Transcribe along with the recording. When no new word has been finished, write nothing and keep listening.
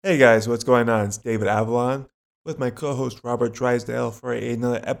Hey guys, what's going on? It's David Avalon with my co host Robert Drysdale for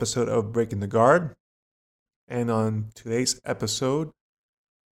another episode of Breaking the Guard. And on today's episode,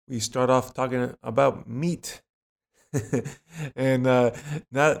 we start off talking about meat. and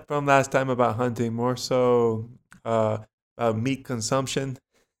not from last time about hunting, more so about meat consumption.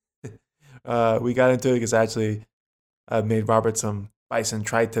 We got into it because actually I made Robert some bison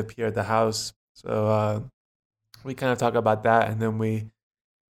tri tip here at the house. So we kind of talk about that and then we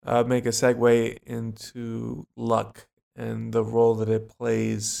make a segue into luck and the role that it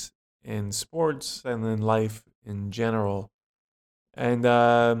plays in sports and in life in general. And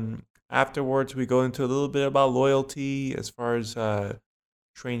afterwards, we go into a little bit about loyalty as far as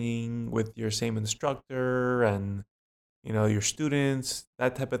training with your same instructor and your students,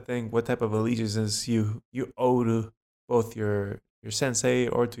 that type of thing. What type of allegiances you owe to both your sensei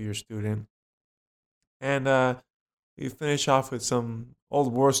or to your student. And we finish off with some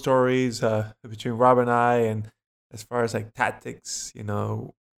old war stories between Rob and I, and as far as like tactics,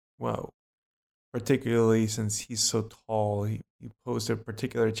 well, particularly since he's so tall, he posed a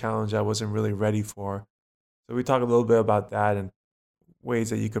particular challenge I wasn't really ready for. So we talk a little bit about that and ways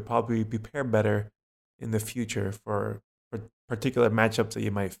that you could probably prepare better in the future for particular matchups that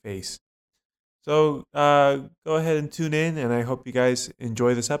you might face. So go ahead and tune in, and I hope you guys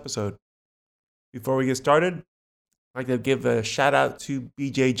enjoy this episode. Before we get started, I'd like to give a shout out to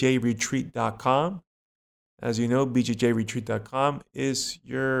bjjretreat.com. As you know, bjjretreat.com is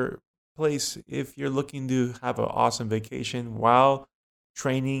your place if you're looking to have an awesome vacation while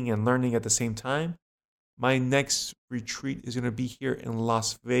training and learning at the same time. My next retreat is going to be here in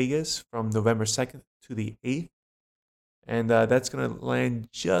Las Vegas from November 2nd to the 8th. And that's going to land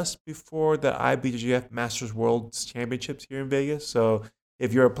just before the IBJJF Masters World Championships here in Vegas. So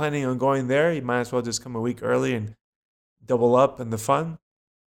if you're planning on going there, you might as well just come a week early and double up in the fun.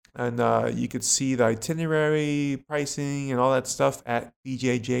 And you could see the itinerary, pricing, and all that stuff at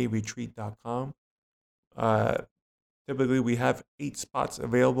bjjretreat.com. Typically, we have 8 spots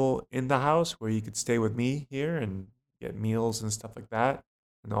available in the house where you could stay with me here and get meals and stuff like that.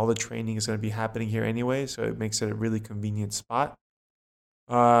 And all the training is going to be happening here anyway, so it makes it a really convenient spot.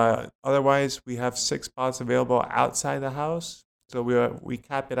 Otherwise, we have 6 spots available outside the house. So we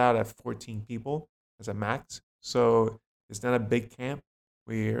cap it out at 14 people as a max. So it's not a big camp.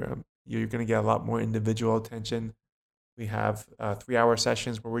 You're going to get a lot more individual attention. We have 3-hour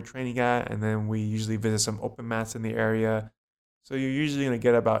sessions where we're training at, and then we usually visit some open mats in the area. So you're usually going to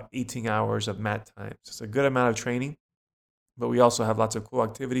get about 18 hours of mat time. So it's a good amount of training, but we also have lots of cool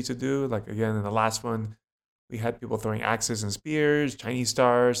activities to do. Like again, in the last one, we had people throwing axes and spears, Chinese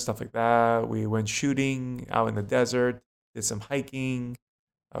stars, stuff like that. We went shooting out in the desert, did some hiking.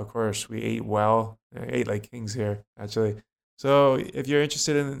 Of course, we ate well. I ate like kings here, actually. So if you're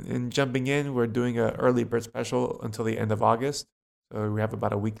interested in jumping in, we're doing an early bird special until the end of August. So we have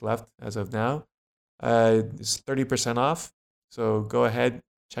about a week left as of now. It's 30% off. So go ahead,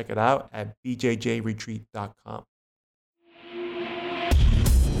 check it out at bjjretreat.com.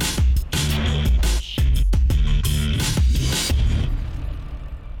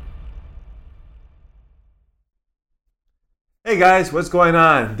 Hey guys, what's going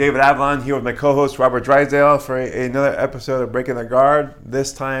on? David Avalon here with my co-host Robert Drysdale for another episode of Breaking the Guard.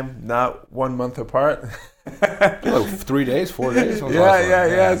 This time, not 1 month apart. Like 3 days, 4 days.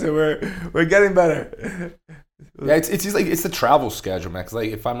 Yeah. So we're getting better. Yeah, it's just like it's the travel schedule, man. Cause like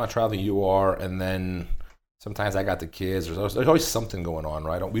if I'm not traveling, you are, and then sometimes I got the kids. There's always something going on,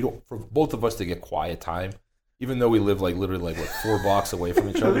 right? We don't for both of us to get quiet time, even though we live like literally like 4 blocks away from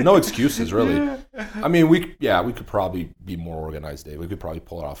each other. No excuses, really. I mean, we could probably be more organized, Dave. We could probably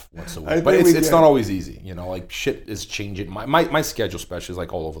pull it off once a week, but it's not always easy. Like shit is changing. My schedule, especially, is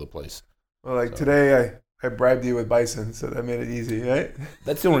like all over the place. Well, like today, I bribed you with bison, so that made it easy, right?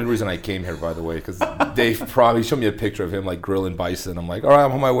 That's the only reason I came here, by the way, because Dave probably showed me a picture of him like grilling bison. I'm like, all right,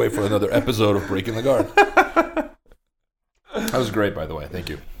 I'm on my way for another episode of Breaking the Guard. That was great, by the way. Thank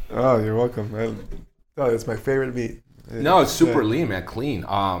you. Oh, you're welcome. It's my favorite meat. No, it's super lean, man, clean.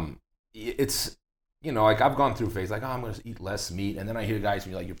 It's like I've gone through a phase like, I'm going to eat less meat, and then I hear guys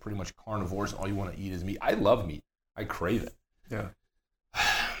be like, you're pretty much carnivores, and all you want to eat is meat. I love meat. I crave it. Yeah.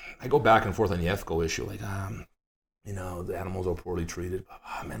 I go back and forth on the ethical issue, like, the animals are poorly treated.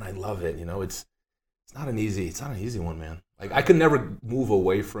 Oh, man, I love it. It's not an easy one, man. Like I could never move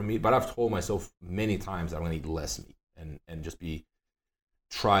away from meat, but I've told myself many times that I'm going to eat less meat and just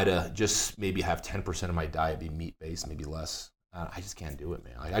try to just maybe have 10% of my diet be meat based, maybe less. I just can't do it,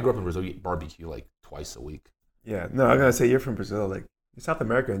 man. Like I grew up in Brazil, eat barbecue like twice a week. Yeah, no, I'm gonna say you're from Brazil. Like South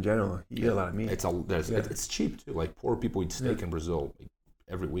America in general, you eat a lot of meat. It's cheap too. Like poor people eat steak in Brazil. Like,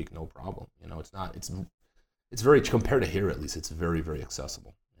 every week, no problem. It's not. It's very, compared to here at least, it's very, very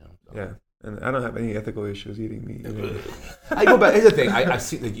accessible. So. Yeah. And I don't have any ethical issues eating meat. I go back. Here's the thing. I've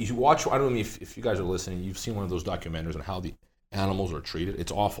seen, like, you watch. I don't know if you guys are listening. You've seen one of those documentaries on how the animals are treated.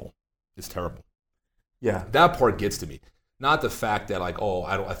 It's awful. It's terrible. Yeah. That part gets to me. Not the fact that, like,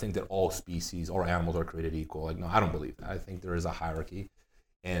 I think that all species or animals are created equal. Like, no, I don't believe that. I think there is a hierarchy,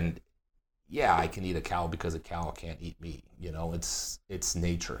 and yeah, I can eat a cow because a cow can't eat me. It's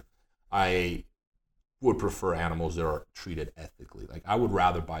nature. I would prefer animals that are treated ethically. Like, I would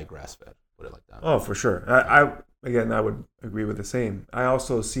rather buy grass-fed. Put it like that. Oh, for sure. I would agree with the same. I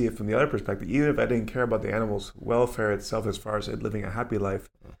also see it from the other perspective. Even if I didn't care about the animal's welfare itself, as far as it living a happy life,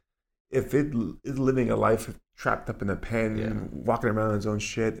 if it is living a life trapped up in a pen, walking around its own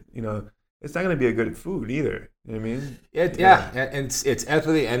shit, it's not going to be a good food either. You know what I mean? And it's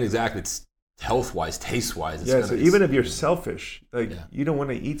ethically and exactly. It's health-wise, taste-wise. So even if you're selfish, you don't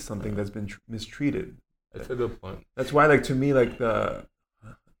want to eat something that's been mistreated. That's a good point. That's why, like, to me, like,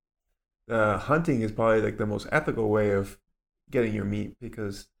 the hunting is probably like the most ethical way of getting your meat,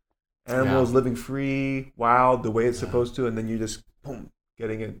 because animals living free, wild, the way it's supposed to, and then you just boom,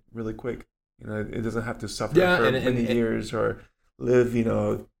 getting it really quick. It doesn't have to suffer for many years or live,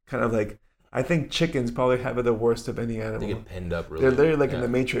 kind of like, I think chickens probably have it the worst of any animal. They get pinned up really. They're like in the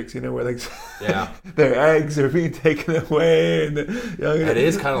Matrix, where like their eggs are being taken away, and it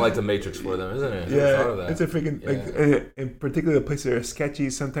is kind of like the Matrix for them, isn't it? It's a freaking like, in particular the places that are sketchy.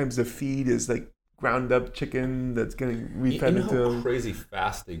 Sometimes the feed is like ground up chicken that's getting refed into them. How crazy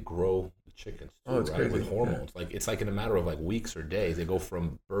fast they grow the chickens too, it's crazy. With hormones. Like, it's like in a matter of like weeks or days, they go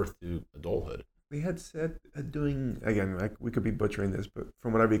from birth to adulthood. They had said doing, again, like, we could be butchering this, but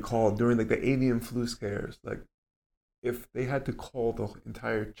from what I recall, during like the avian flu scares, like, if they had to cull the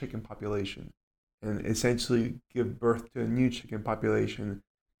entire chicken population and essentially give birth to a new chicken population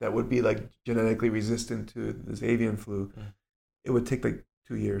that would be like genetically resistant to this avian flu, it would take like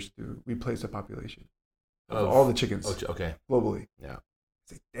 2 years to replace the population of all the chickens globally. Yeah.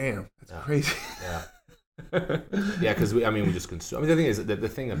 It's like, damn, that's crazy. Yeah. Because we just consume. The thing is, the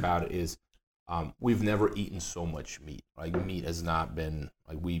thing about it is, we've never eaten so much meat. Like, meat has not been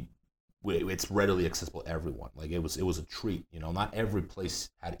like it's readily accessible to everyone. Like, it was a treat. Not every place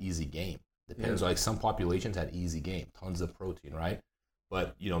had easy game. Depends. Like, some populations had easy game, tons of protein, right?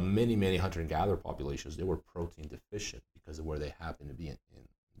 But many hunter and gatherer populations, they were protein deficient because of where they happened to be in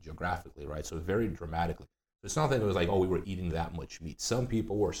geographically, right? So very dramatically. So it's not that it was like, we were eating that much meat. Some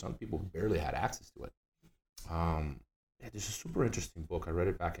people were. Some people barely had access to it. There's a super interesting book. I read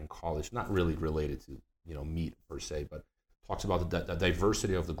it back in college. Not really related to meat per se, but talks about the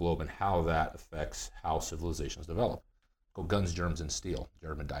diversity of the globe and how that affects how civilizations develop. Called Guns, Germs, and Steel.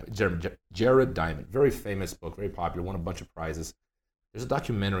 Jared Diamond. Very famous book, very popular. Won a bunch of prizes. There's a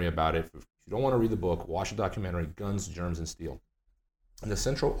documentary about it. If you don't want to read the book, watch the documentary, Guns, Germs, and Steel. And the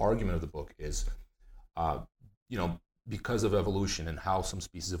central argument of the book is, because of evolution and how some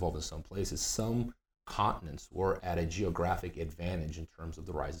species evolved in some places, some continents were at a geographic advantage in terms of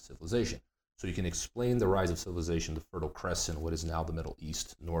the rise of civilization. So you can explain the rise of civilization, the Fertile Crescent, what is now the Middle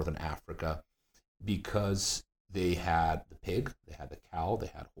East, Northern Africa, because they had the pig, they had the cow, they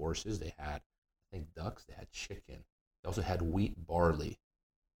had horses, they had, I think, ducks, they had chicken. They also had wheat, barley.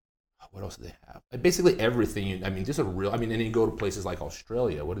 What else do they have? Basically everything. Just a real. And then you go to places like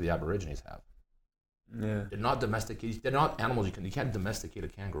Australia. What do the Aborigines have? Yeah. They're not domesticated. They're not animals. You can't domesticate a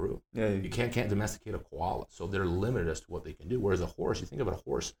kangaroo. Yeah. You can't domesticate a koala. So they're limited as to what they can do. Whereas a horse, you think about a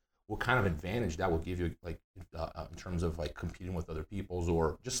horse, what kind of advantage that will give you, like, in terms of like competing with other people's,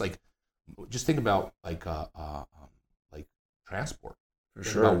 or just think about like transport.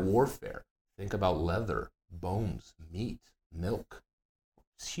 Think about warfare. Think about leather, bones, meat, milk.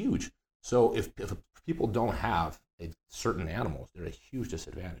 It's huge. So if people don't have certain animals, they're a huge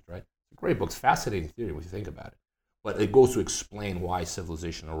disadvantage, right? It's a great book. It's fascinating theory when you think about it. But it goes to explain why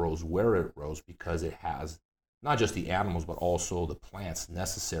civilization arose where it arose, because it has not just the animals, but also the plants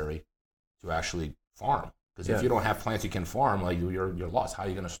necessary to actually farm. Because if you don't have plants you can farm, like you're lost. How are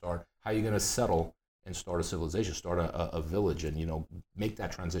you going to start? How are you going to settle and start a civilization, start a village, and make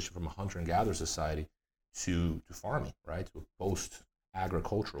that transition from a hunter and gatherer society to farming, right? To a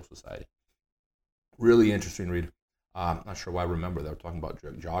post-agricultural society. Really interesting read. Not sure why I remember that. We're talking about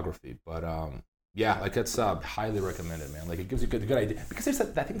geography, but it's highly recommended, man. Like, it gives you a good idea, because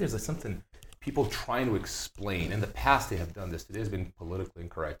I think there's something people trying to explain. In the past, they have done this. Today has been politically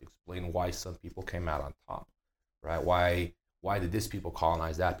incorrect. Explain why some people came out on top, right? Why did this people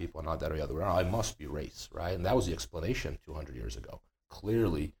colonize that people and not that or the other? Well, it must be race, right? And that was the explanation 200 years ago.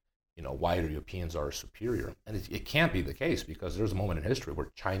 Clearly, why Europeans are superior. And it can't be the case, because there's a moment in history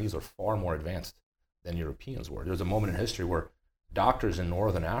where Chinese are far more advanced than Europeans were. There's a moment in history where doctors in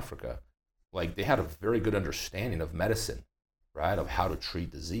Northern Africa, like, they had a very good understanding of medicine, right, of how to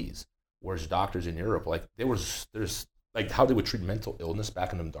treat disease. Whereas doctors in Europe, like, there's like how they would treat mental illness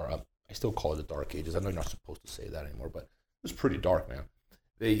back in the dark. I still call it the Dark Ages. I know you're not supposed to say that anymore, but it was pretty dark, man.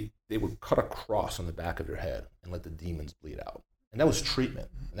 They would cut a cross on the back of your head and let the demons bleed out. And that was treatment.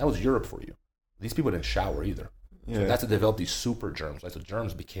 And that was Europe for you. These people didn't shower either. Yeah. So that's to develop these super germs. Like, the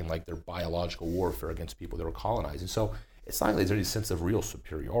germs became like their biological warfare against people they were colonizing. So it's not like there's any sense of real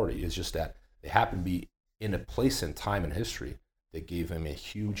superiority. It's just that they happen to be in a place and time in history that gave them a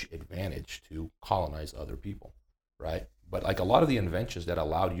huge advantage to colonize other people, right? But like a lot of the inventions that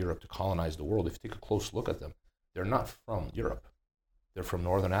allowed Europe to colonize the world, if you take a close look at them, they're not from Europe. They're from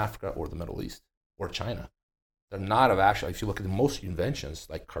Northern Africa or the Middle East or China. They're not of actually, if you look at the most inventions,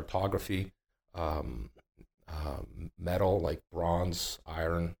 like cartography, metal, like bronze,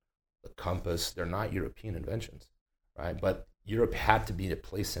 iron, the compass, they're not European inventions, right? But Europe had to be in a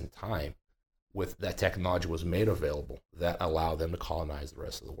place and time with that technology was made available that allowed them to colonize the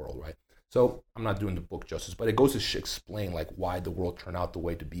rest of the world, right? So I'm not doing the book justice, but it goes to explain like why the world turned out the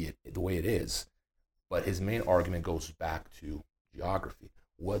way it is. But his main argument goes back to geography.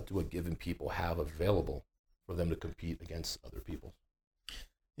 What do a given people have available for them to compete against other people?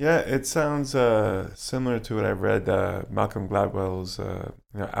 Yeah, it sounds similar to what I've read, Malcolm Gladwell's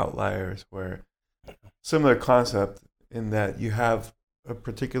Outliers, where similar concept in that you have a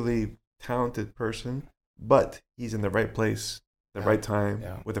particularly talented person, but he's in the right place, the right time,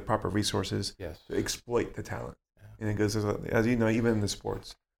 with the proper resources to exploit the talent. Yeah. And it goes, as you know, even in the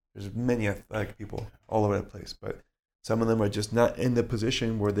sports, there's many athletic people all over the place, but some of them are just not in the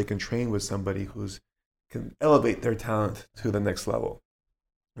position where they can train with somebody who's can elevate their talent to the next level.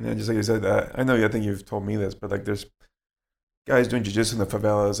 And then just like you said, I think you've told me this, but like there's guys doing jiu-jitsu in the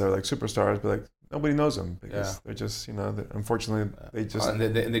favelas that are like superstars, but like nobody knows them because they're just, unfortunately they just... and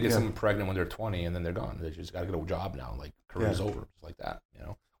they get someone pregnant when they're 20 and then they're gone. They just got to get a job now, like career's over, just like that,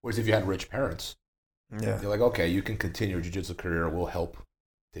 Whereas if you had rich parents, they're like, okay, you can continue your jiu-jitsu career, we'll help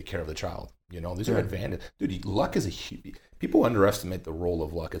take care of the child. These are advantages. Dude, luck is a huge... People underestimate the role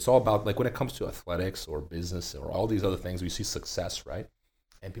of luck. It's all about, like, when it comes to athletics or business or all these other things, we see success, right?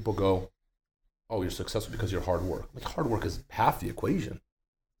 And people go, oh, you're successful because of your hard work. Like, hard work is half the equation.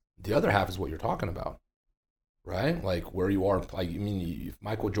 The other half is what you're talking about, right? Like, where you are. Like, if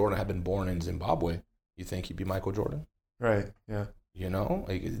Michael Jordan had been born in Zimbabwe, you think he'd be Michael Jordan? Right, yeah.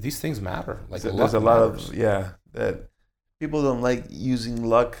 Like, these things matter. Like, there's a lot of, that people don't like using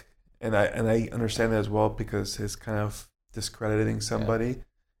luck. And I understand that as well, because it's kind of discrediting somebody.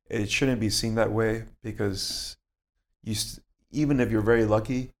 Yeah. It shouldn't be seen that way, because even if you're very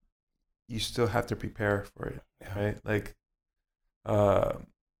lucky, you still have to prepare for it, right? Like,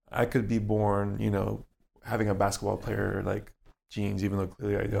 I could be born, having a basketball player like genes, even though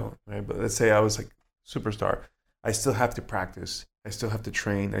clearly I don't, right? But let's say I was like superstar. I still have to practice. I still have to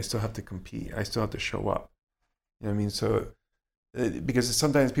train. I still have to compete. I still have to show up. You know what I mean? So... because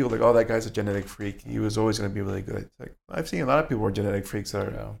sometimes people are like, oh, that guy's a genetic freak. He was always going to be really good. It's like, I've seen a lot of people who are genetic freaks that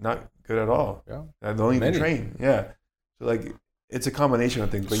are not good at all. Yeah. They don't even train. Yeah. So, like, it's a combination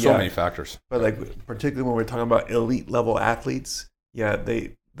of things. But so many factors. But, like, particularly when we're talking about elite level athletes,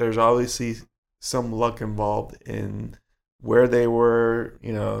 there's obviously some luck involved in where they were,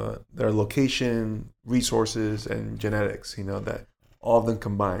 their location, resources, and genetics, that all of them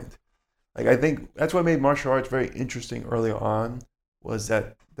combined. Like, I think that's what made martial arts very interesting early on, was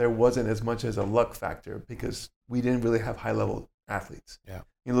that there wasn't as much as a luck factor, because we didn't really have high-level athletes. Yeah.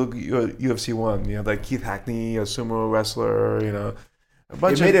 You look at UFC 1, you have like Keith Hackney, a sumo wrestler, a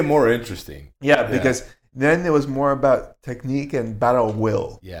bunch It made it more interesting. Yeah, because then it was more about technique and battle of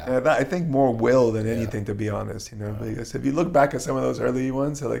will. Yeah. And I think more will than anything, to be honest, because if you look back at some of those early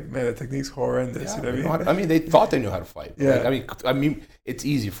ones, they're like, man, the technique's horrendous. I mean, they thought they knew how to fight. Yeah. Like, I mean, it's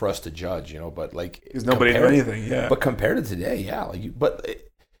easy for us to judge, but like, because nobody knew anything. Yeah. But compared to today,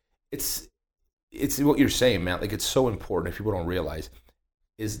 it's what you're saying, man. Like, it's so important if people don't realize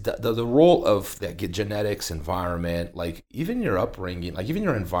is the role of that genetics, environment, like even your upbringing, like even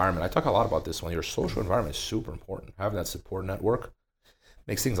your environment. I talk a lot about this one. Your social environment is super important. Having that support network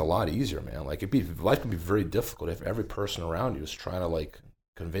makes things a lot easier, man. Like, life can be very difficult if every person around you is trying to like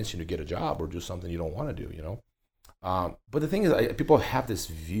convince you to get a job or do something you don't want to do, But the thing is, people have this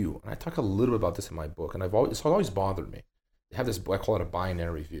view, and I talk a little bit about this in my book, and it's always bothered me. They have this, I call it a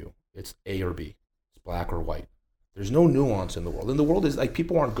binary view. It's A or B. It's black or white. There's no nuance in the world. And the world is like,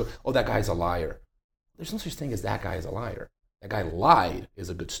 people aren't good. Oh, that guy's a liar. There's no such thing as that guy is a liar. That guy lied is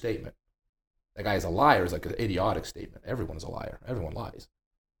a good statement. That guy is a liar is like an idiotic statement. Everyone's a liar. Everyone lies,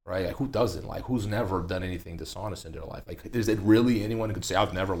 right? Like, who doesn't lie? Who's never done anything dishonest in their life? Like, is it really anyone who could say,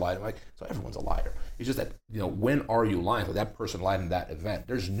 I've never lied? Like, so everyone's a liar. It's just that, when are you lying? So that person lied in that event.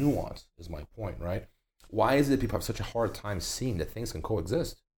 There's nuance, is my point, right? Why is it that people have such a hard time seeing that things can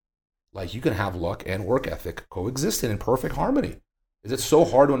coexist? Like, you can have luck and work ethic coexisting in perfect harmony. Is it so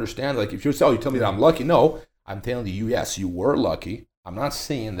hard to understand? Like, if you tell me that I'm lucky, no, I'm telling you, yes, you were lucky. I'm not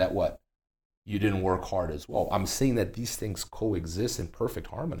saying that you didn't work hard as well. I'm saying that these things coexist in perfect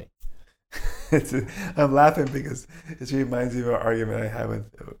harmony. I'm laughing because it reminds me of an argument I had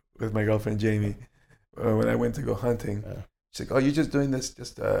with my girlfriend Jamie when I went to go hunting. Yeah. She's like, "Oh, you're just doing this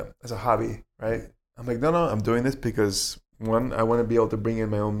just as a hobby, right?" I'm like, no, I'm doing this because, one, I want to be able to bring in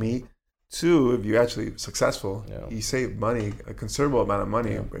my own meat. Two, if you're actually successful, you save money, a considerable amount of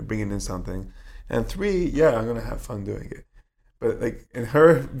money by bringing in something. And three, I'm going to have fun doing it. But like in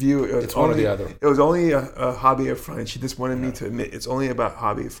her view, it's one or the other. It was only a hobby of fun. She just wanted me to admit it's only about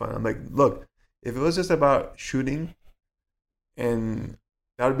hobby of fun. I'm like, look, if it was just about shooting, and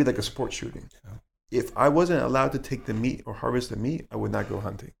that would be like a sport shooting. Yeah. If I wasn't allowed to take the meat or harvest the meat, I would not go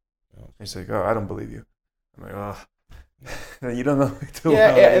hunting. Yeah. And she's like, "Oh, I don't believe you." I'm like, "Oh, you don't know."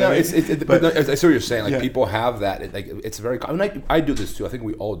 I see what you're saying. Like, people have that. Like, it's very. I mean, I do this too. I think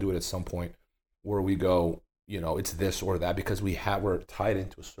we all do it at some point, where we go, it's this or that, because we're tied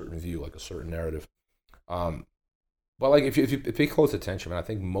into a certain view, like a certain narrative. But like, if you pay close attention, man, I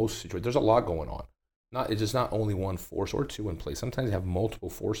think most situations, there's a lot going on. It's just not only one force or two in play. Sometimes you have multiple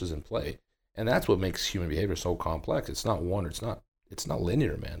forces in play, and that's what makes human behavior so complex. It's not one. It's not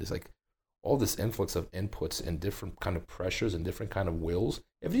linear, man. It's like all this influx of inputs and different kind of pressures and different kind of wills.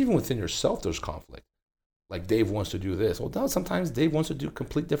 Even within yourself, there's conflict. Like, Dave wants to do this. Well, no, sometimes Dave wants to do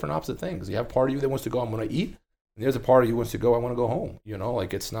complete different opposite things. You have part of you that wants to go, I'm going to eat. And there's a part of you who wants to go, I want to go home.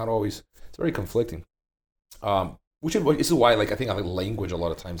 Like, it's not always, it's very conflicting. This is why, like, I think language a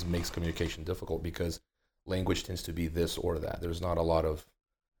lot of times makes communication difficult, because language tends to be this or that. There's not a lot of,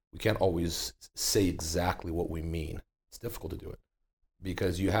 we can't always say exactly what we mean. It's difficult to do it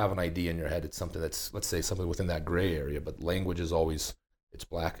because you have an idea in your head. It's something that's, let's say, something within that gray area, but language is always, it's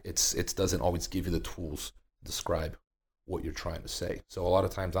black. It doesn't always give you the tools to describe what you're trying to say. So a lot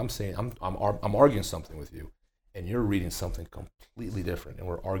of times I'm arguing something with you, and you're reading something completely different, and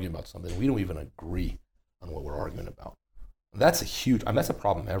we're arguing about something we don't even agree on what we're arguing about. And that's that's a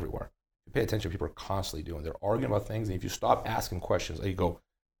problem everywhere. If you pay attention, people are constantly doing. They're arguing about things, and if you stop asking questions, you go,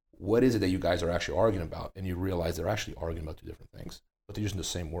 what is it that you guys are actually arguing about? And you realize they're actually arguing about two different things, but they're using the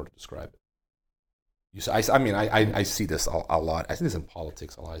same word to describe it. I see this a lot. I see this in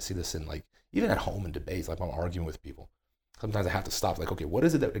politics a lot. I see this in, like, even at home in debates, like when I'm arguing with people. Sometimes I have to stop, like, okay, what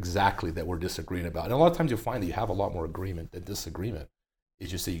is it exactly that we're disagreeing about? And a lot of times you'll find that you have a lot more agreement than disagreement.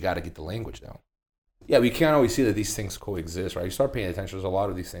 It's just that you got to get the language down. Yeah, we can't always see that these things coexist, right? You start paying attention, there's a lot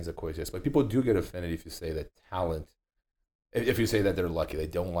of these things that coexist. But people do get offended if you say that talent, if you say that they're lucky, they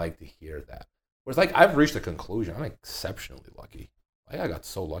don't like to hear that. Whereas, like, I've reached a conclusion. I'm exceptionally lucky. Like, I got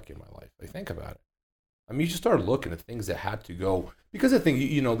so lucky in my life. Like, think about it. I mean, you just start looking at things that had to go, because the thing,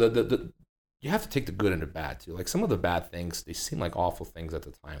 you have to take the good and the bad too. Like, some of the bad things, they seem like awful things at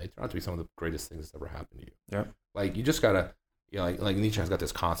the time. They turn out to be some of the greatest things that's ever happened to you. Yeah. Like, you just gotta, like Nietzsche has got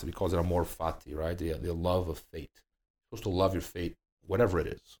this concept. He calls it amor fati, right? The love of fate. You're supposed to love your fate, whatever it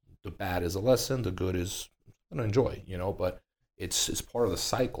is. The bad is a lesson. The good is gonna enjoy, But it's part of the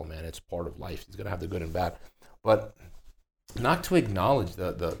cycle, man. It's part of life. He's gonna have the good and bad, but not to acknowledge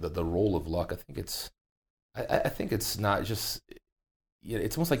the role of luck. I think it's not just.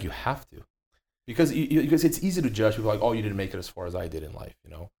 It's almost like you have to. Because it's easy to judge people like, oh, you didn't make it as far as I did in life,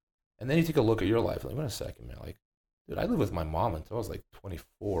 And then you take a look at your life, like, wait a second, man. Like, dude, I lived with my mom until I was like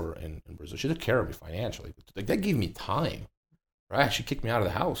 24 in Brazil. She took care of me financially. Like, that gave me time, right? She kicked me out of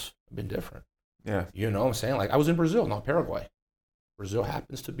the house. I've been different. Yeah. You know what I'm saying? Like, I was in Brazil, not Paraguay. Brazil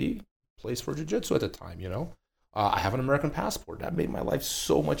happens to be a place for jiu-jitsu at the time, I have an American passport. That made my life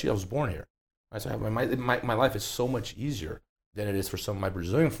so much easier. I was born here. Right? So I have my life is so much easier than it is for some of my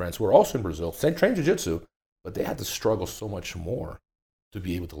Brazilian friends who are also in Brazil, trained jiu-jitsu, but they had to struggle so much more to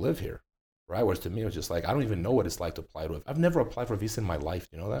be able to live here, right? Whereas to me, it was just like, I don't even know what it's like to apply to it. I've never applied for a visa in my life.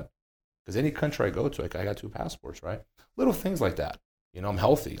 Do you know that? Because any country I go to, I got 2 passports, right? Little things like that. I'm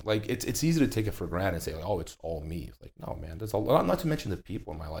healthy. Like, it's easy to take it for granted and say, like, oh, it's all me. It's like, no, man, there's a lot, not to mention the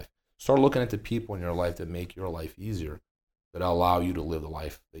people in my life. Start looking at the people in your life that make your life easier, that allow you to live the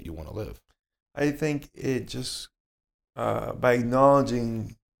life that you want to live. I think it just, by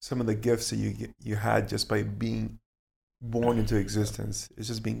acknowledging some of the gifts that you had just by being born into existence, it's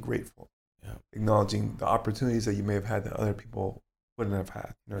just being grateful. acknowledging the opportunities that you may have had that other people wouldn't have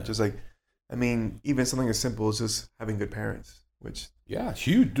had. Just like, I mean, even something as simple as just having good parents, which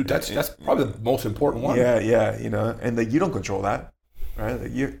huge, dude. That's probably the most important one. Yeah, and like you don't control that, right?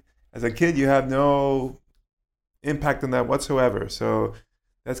 Like you, as a kid, you have no impact on that whatsoever. So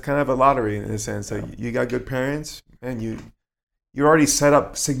that's kind of a lottery in a sense. Like you got good parents, and you're already set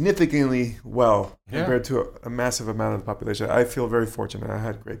up significantly well compared to a massive amount of the population. I feel very fortunate. I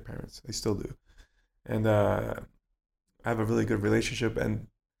had great parents. I still do. And I have a really good relationship. And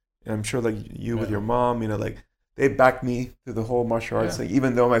I'm sure like you with your mom, like they backed me through the whole martial arts. Like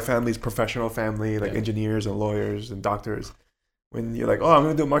even though my family's professional family, like engineers and lawyers and doctors, when you're like, oh, I'm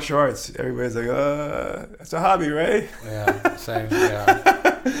going to do martial arts, everybody's like, that's a hobby, right? Yeah, same,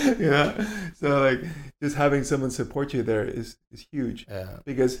 yeah. So like just having someone support you there is huge. Yeah.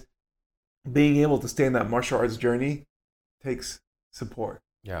 Because being able to stay in that martial arts journey takes support.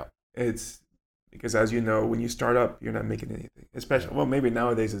 Yeah. It's because, as you know, when you start up, you're not making anything. Especially, well, maybe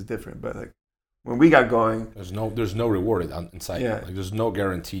nowadays it's different, but like when we got going, there's no reward in sight. Yeah. Like there's no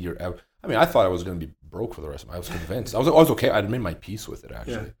guarantee you're ever. I mean, I thought I was going to be broke for the rest of my life. I was convinced. I was okay. I'd made my peace with it,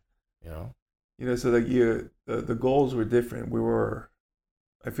 actually. Yeah. So like the goals were different.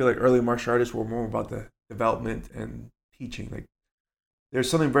 I feel like early martial artists were more about the development and teaching. Like there's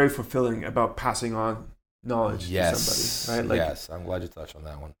something very fulfilling about passing on knowledge to somebody, right? Like, yes, I'm glad you touched on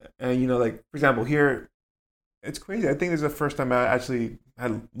that one. And like for example, here, it's crazy. I think this is the first time I actually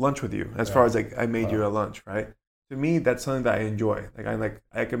had lunch with you. As far as like I made you a lunch, right? To me, that's something that I enjoy.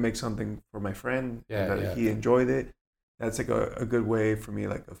 I can make something for my friend, and he enjoyed it. That's like a good way for me,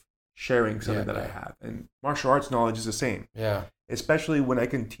 like of sharing something that I have. And martial arts knowledge is the same. Yeah. Especially when I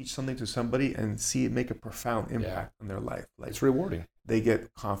can teach something to somebody and see it make a profound impact on their life. Like it's rewarding. They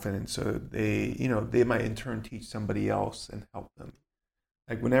get confidence, so they might in turn teach somebody else and help them.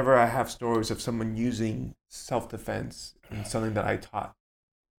 Like whenever I have stories of someone using self-defense in something that I taught,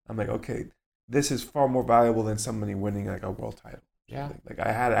 I'm like, okay, this is far more valuable than somebody winning like a world title. Yeah. Like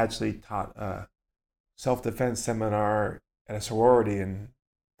I had actually taught a self-defense seminar at a sorority in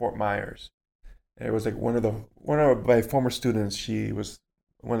Fort Myers. And it was like one of my former students, she was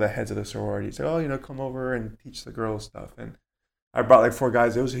one of the heads of the sorority. She said, oh, come over and teach the girls stuff. And I brought like 4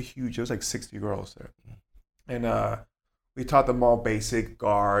 guys. It was like 60 girls there. And we taught them all basic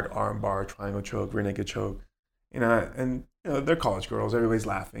guard, arm bar, triangle choke, rear naked choke. And they're college girls. Everybody's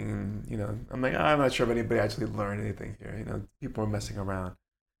laughing. And, I'm like, I'm not sure if anybody actually learned anything here. People are messing around.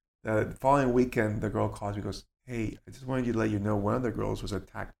 The following weekend, the girl calls me, goes, hey, I just wanted you to let you know one of the girls was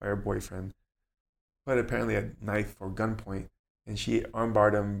attacked by her boyfriend, but apparently a knife or gunpoint, and she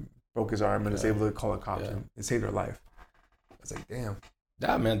armbarred him, broke his arm, and was able to call the cops, and it saved her life. I was like, damn.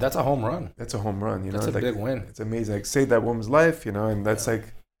 Yeah, man, that's a home run. That's a home run, That's a big win. It's amazing. Like, saved that woman's life, and that's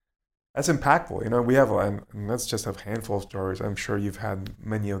that's impactful. We have, and that's just a handful of stories. I'm sure you've had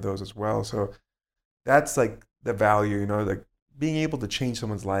many of those as well. So that's like the value, like being able to change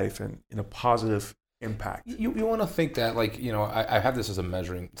someone's life and in a positive impact. You want to think that, like, I have this as a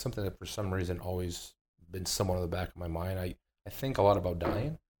measuring, something that for some reason always been somewhat in the back of my mind. I think a lot about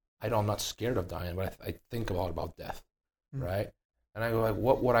dying. I'm not scared of dying, but I think a lot about death, right? And I go like,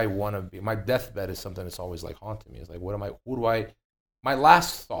 what would I want to be? My deathbed is something that's always like haunting me. It's like, my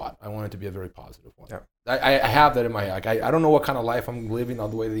last thought, I want it to be a very positive one. Yeah. I have that in my, like, I don't know what kind of life I'm living all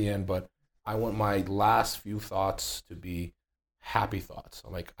the way to the end, but I want my last few thoughts to be happy thoughts.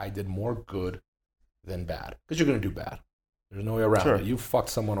 I'm like, I did more good than bad, because you're going to do bad. There's no way around it. You fucked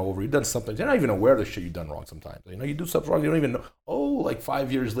someone over. You've done something. You're not even aware of the shit you've done wrong sometimes. You do something wrong. You don't even know. Oh, like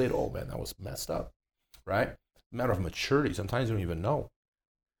 5 years later, oh, man, that was messed up, right? Matter of maturity. Sometimes you don't even know.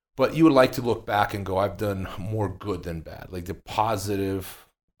 But you would like to look back and go, I've done more good than bad. Like the positive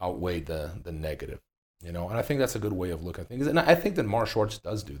outweighed the negative, And I think that's a good way of looking at things. And I think that martial arts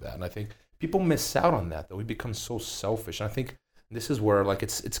does do that. And I think people miss out on that, though. We become so selfish. And I think this is where, like,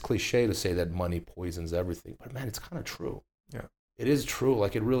 it's cliche to say that money poisons everything, but man, it's kind of true. Yeah, it is true.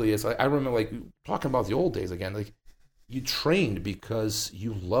 Like, it really is. I remember, like, talking about the old days again. Like, you trained because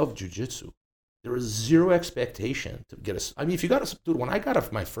you loved jiu-jitsu. There was zero expectation to get a. I mean, if you got a dude, when I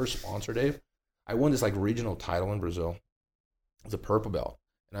got my first sponsor, Dave, I won this like regional title in Brazil. It was a purple belt,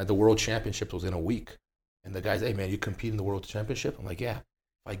 and the world championship was in a week. And the guys, hey man, you compete in the world championship? I'm like, yeah.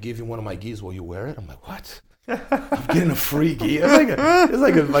 If I give you one of my gis, will you wear it? I'm like, what? I'm getting a free gi. It's like how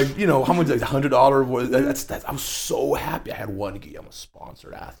much, like $100? I was so happy. I had one gi. I'm a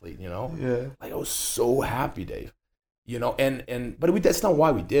sponsored athlete. Yeah. Like, I was so happy, Dave. But that's not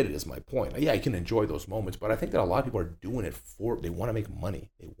why we did it. Is my point. Yeah, you can enjoy those moments, but I think that a lot of people are doing it they want to make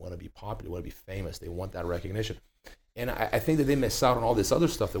money. They want to be popular. They want to be famous. They want that recognition. And I think that they miss out on all this other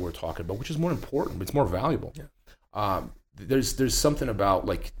stuff that we're talking about, which is more important. It's more valuable. Yeah. There's something about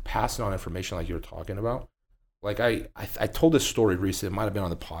like passing on information like you were talking about. Like I told this story recently. It might have been on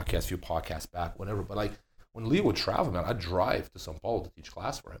the podcast, a few podcasts back, whatever. But like when Leo would travel, man, I'd drive to São Paulo to teach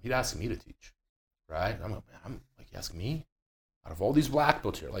class for him. He'd ask me to teach, right? I'm like, he asked me? Out of all these black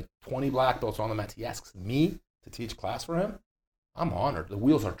belts here, like 20 black belts on the mat, he asks me to teach class for him? I'm honored. The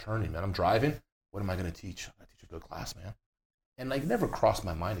wheels are turning, man. I'm driving. What am I going to teach? I teach a good class, man. And like never crossed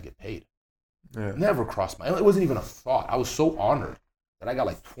my mind to get paid. Yeah. Never crossed my mind. It wasn't even a thought. I was so honored that I got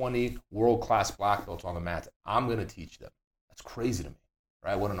like 20 world-class black belts on the mat. I'm going to teach them. That's crazy to me,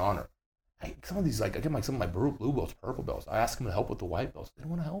 right? What an honor. Some of these, like, I get like some of my blue belts, purple belts. I ask them to help with the white belts. They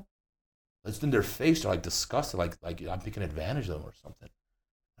don't want to help. It's in their face. They're like disgusted, like I'm taking advantage of them or something.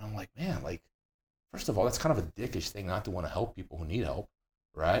 And I'm like, man, like, first of all, that's kind of a dickish thing not to want to help people who need help,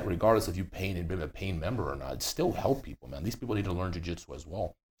 right? Regardless if you been a paying member or not, still help people, man. These people need to learn jiu-jitsu as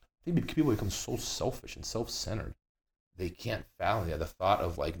well. I think people become so selfish and self-centered. They can't fathom the thought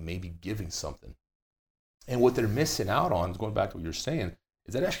of like maybe giving something. And what they're missing out on, going back to what you're saying,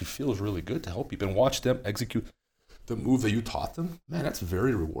 is that it actually feels really good to help people and watch them execute the move that you taught them. Man, that's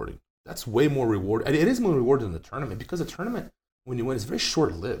very rewarding. That's way more rewarding. It is more rewarding than the tournament, because the tournament, when you win, is very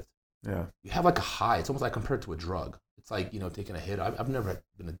short-lived. Yeah. You have like a high. It's almost like compared to a drug. It's like, taking a hit. I've never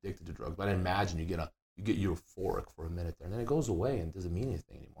been addicted to drugs, but I imagine you get euphoric for a minute there, and then it goes away and doesn't mean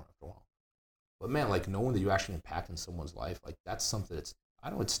anything anymore after a while. But man, like knowing that you actually impact in someone's life, like that's something that's,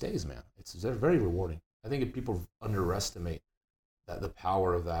 it stays, man. It's very rewarding. I think if people underestimate the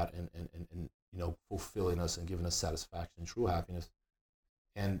power of that and fulfilling us and giving us satisfaction and true happiness.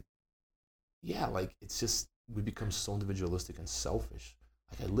 And yeah, like it's just, we become so individualistic and selfish.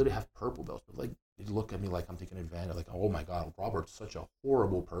 Like I literally have purple belts, but like they look at me like I'm taking advantage. Like, oh my God, Robert's such a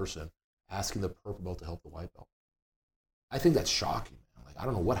horrible person asking the purple belt to help the white belt. I think that's shocking, man. Like I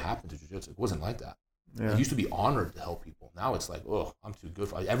don't know what happened to jiu-jitsu. It wasn't like that. Yeah. I used to be honored to help people. Now it's like, oh, I'm too good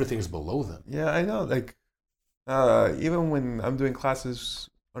for everything is below them. Yeah, I know. Like even when I'm doing classes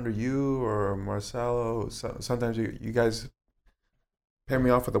under you or Marcelo, sometimes you guys pair me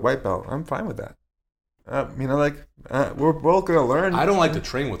off with a white belt. I'm fine with that. We're both gonna learn. I don't like to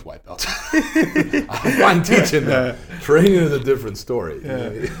train with white belts. I'm fine teaching them. Training is a different story.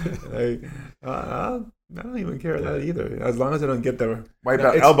 Yeah. I don't even care that either. As long as I don't get the white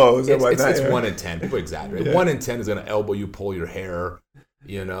belt elbows and whatnot. It's 1 in 10. People exaggerate. Yeah. 1 in 10 is gonna elbow you, pull your hair.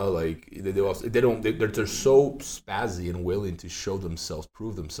 Like they're so spazzy and willing to show themselves,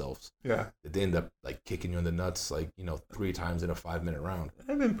 prove themselves. Yeah. That they end up like kicking you in the nuts, 3 times in a 5-minute round.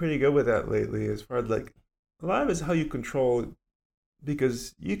 I've been pretty good with that lately, as far as like a lot of it's how you control,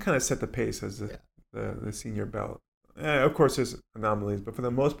 because you kind of set the pace as the senior belt. Of course, there's anomalies, but for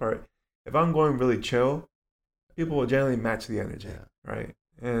the most part, if I'm going really chill, people will generally match the energy, right?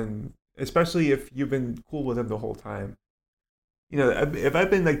 And especially if you've been cool with them the whole time. If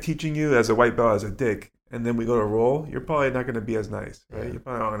I've been like teaching you as a white belt as a dick, and then we go to roll, you're probably not going to be as nice, right? Yeah. You're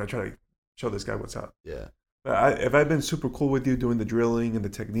probably not going to try to show this guy what's up. Yeah. But if I've been super cool with you doing the drilling and the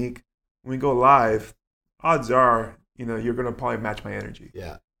technique, when we go live, odds are, you're going to probably match my energy.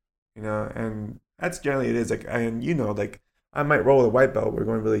 Yeah. And that's generally it is. Like, like I might roll with a white belt. We're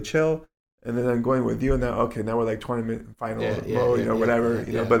going really chill. And then I'm going with you, and now, okay, now we're like tournament final mode, whatever,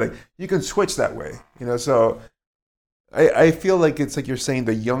 but like you can switch that way, so I feel like it's like you're saying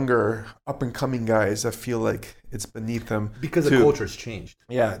the younger up and coming guys, I feel like it's beneath them. Because the culture has changed.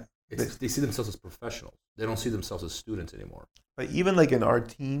 Yeah. They see themselves as professionals. They don't see themselves as students anymore. But even like in our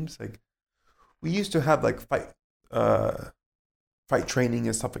teams, like we used to have like fight training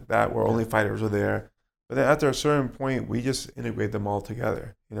and stuff like that where only fighters were there. But then after a certain point, we just integrate them all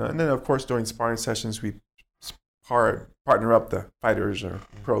together, And then of course during sparring sessions, we partner up the fighters or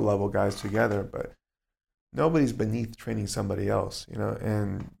pro level guys together. But nobody's beneath training somebody else,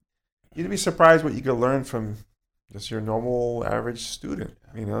 And you'd be surprised what you could learn from just your normal average student,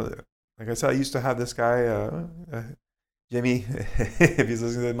 Like I said, I used to have this guy, Jimmy, if he's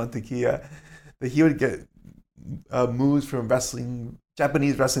listening to Mantequilla, that he would get moves from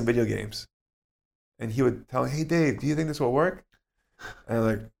Japanese wrestling video games. And he would tell me, hey, Dave, do you think this will work? And I'm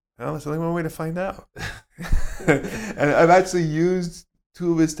like, well, there's only one way to find out. And I've actually used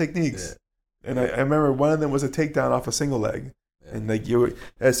 2 of his techniques. Yeah. And I remember one of them was a takedown off a single leg. Yeah. And like you're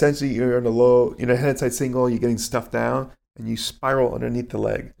in a low, head side single, you're getting stuffed down, and you spiral underneath the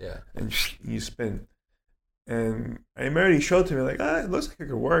leg. Yeah. And you spin. And I remember he showed to me, like, it looks like it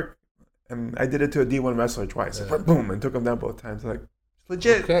could work. And I did it to a D1 wrestler twice. Yeah. Boom, and took him down both times. Like,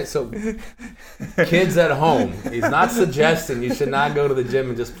 legit. Okay, so kids at home, he's not suggesting you should not go to the gym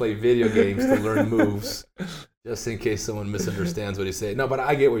and just play video games to learn moves. just in case someone misunderstands what he's saying. No, but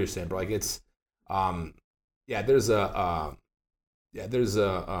I get what you're saying, bro. Like it's, there's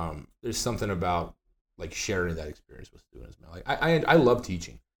something about like sharing that experience with students, man. Like I love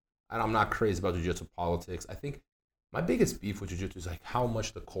teaching, and I'm not crazy about jiu-jitsu politics. I think my biggest beef with jiu-jitsu is like how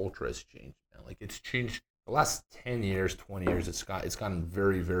much the culture has changed, man. Like it's changed the last 10 years, 20 years. It's gotten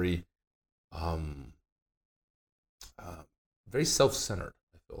very, very, very self-centered.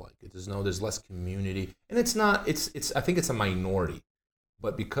 I feel like there's less community, and it's not. It's I think it's a minority,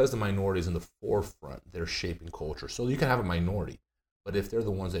 but because the minority is in the forefront, they're shaping culture. So you can have a minority, but if they're the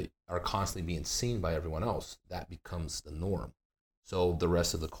ones that are constantly being seen by everyone else, that becomes the norm. So the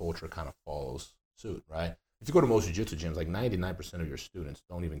rest of the culture kind of follows suit, right? If you go to most jiu-jitsu gyms, like 99% of your students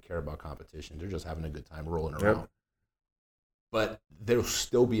don't even care about competition. They're just having a good time rolling around. Yep. But they'll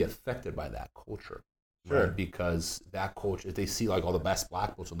still be affected by that culture. Sure. Right? Because that culture, if they see like all the best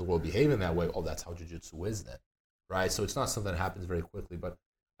black belts in the world behaving that way, oh, that's how jiu-jitsu is then. Right? So it's not something that happens very quickly. But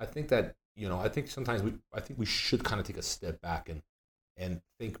I think that, I think sometimes we should kind of take a step back and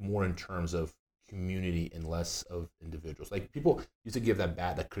think more in terms of community and less of individuals. Like people used to give that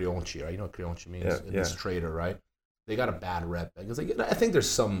bad, like Creonchi, right? You know what Creonchi means? Yeah, This trader, right? They got a bad rep. It's like, I think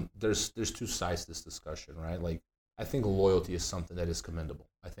there's two sides to this discussion, right? Like I think loyalty is something that is commendable.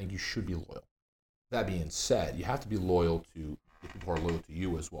 I think you should be loyal. That being said, you have to be loyal to the people who are loyal to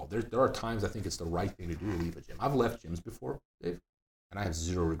you as well. There are times I think it's the right thing to do to leave a gym. I've left gyms before, Dave, and I have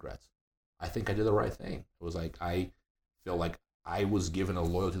zero regrets. I think I did the right thing. It was like I feel like I was given a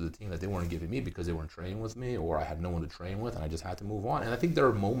loyalty to the team that they weren't giving me because they weren't training with me, or I had no one to train with, and I just had to move on. And I think there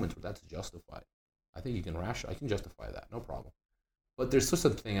are moments where that's justified. I think I can justify that, no problem. But there's just a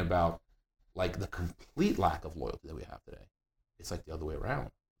thing about like the complete lack of loyalty that we have today. It's like the other way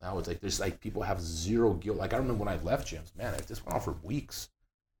around. Now it's like there's like people have zero guilt. Like I remember when I left gyms, man, this went on for weeks,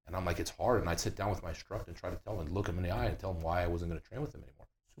 and I'm like, it's hard. And I'd sit down with my instructor and try to tell him, look him in the eye, and tell him why I wasn't going to train with him anymore.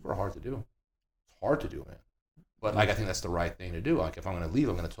 Super hard to do. It's hard to do, man. But like I think that's the right thing to do. Like if I'm going to leave,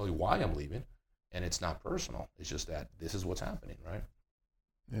 I'm going to tell you why I'm leaving, and it's not personal. It's just that this is what's happening, right?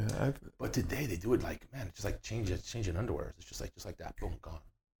 Yeah. But today they do it like, man, just like changing underwear. It's just like that, boom, gone.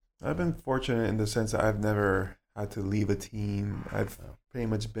 I've been fortunate in the sense that I've never had to leave a team. I've pretty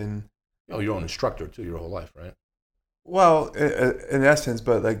much been. Your own instructor too, your whole life, right? Well, in essence,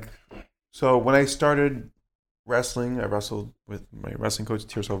 but like, so when I started wrestling, I wrestled with my wrestling coach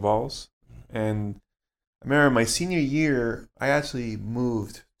Tirso Valls, and I remember my senior year, I actually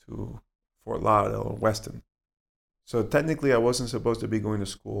moved to Fort Lauderdale, Weston. So technically, I wasn't supposed to be going to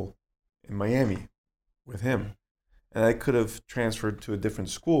school in Miami with him. And I could have transferred to a different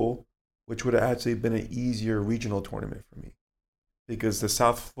school, which would have actually been an easier regional tournament for me. Because the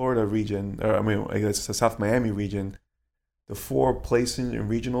South Florida region, I guess the South Miami region, the 4 placing in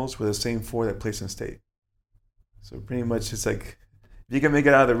regionals were the same 4 that placed in state. So pretty much it's like, if you can make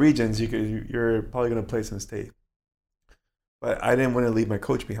it out of the regions, you're probably going to place in the state. But I didn't want to leave my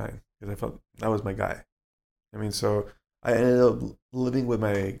coach behind because I felt that was my guy. So I ended up living with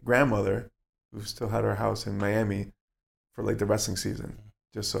my grandmother, who still had her house in Miami, for like the wrestling season,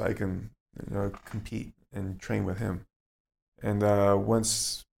 just so I can compete and train with him. And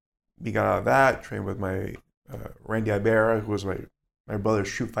once we got out of that, trained with my Randy Ibarra, who was my brother's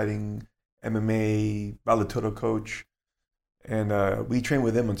shoot fighting MMA Vale coach. And we trained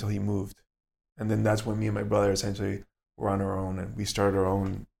with him until he moved. And then that's when me and my brother essentially were on our own, and we started our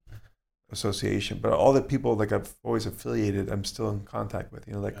own association. But all the people like I've always affiliated, I'm still in contact with.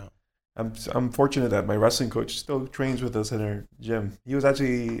 I'm fortunate that my wrestling coach still trains with us in our gym. He was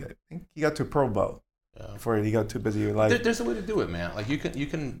actually, I think he got to a pro belt before he got too busy with life. There's a way to do it, man. Like you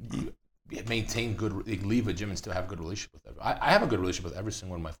can maintain good, leave a gym and still have a good relationship with them. I have a good relationship with every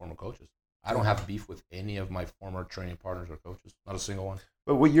single one of my former coaches. I don't have beef with any of my former training partners or coaches. Not a single one.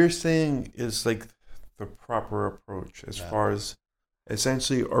 But what you're saying is like the proper approach as far as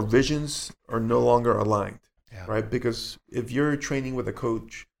essentially our visions are no longer aligned, right? Because if you're training with a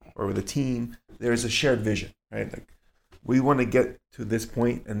coach or with a team, there's a shared vision, right? Like we want to get to this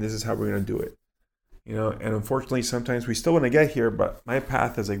point and this is how we're going to do it. And unfortunately, sometimes we still want to get here, but my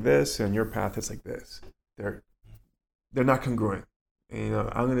path is like this and your path is like this. They're not congruent. And,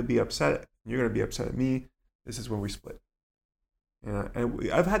 I'm going to be upset. You're going to be upset at me. This is when we split.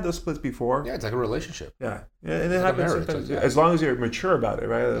 I've had those splits before. Yeah, it's like a relationship. Yeah, and it happens sometimes. As long as you're mature about it,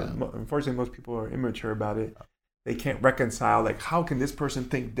 right? Yeah. Unfortunately, most people are immature about it. They can't reconcile. Like, how can this person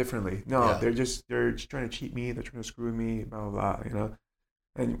think differently? No, they're just trying to cheat me. They're trying to screw me. Blah blah blah.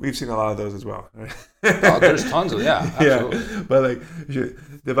 And we've seen a lot of those as well. Right? There's tons of absolutely. Yeah, but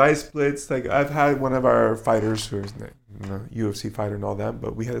like device splits. Like I've had one of our fighters who's UFC fighter and all that,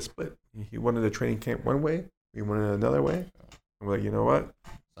 but we had a split. He wanted the training camp one way. We want it another way. I'm like, you know what?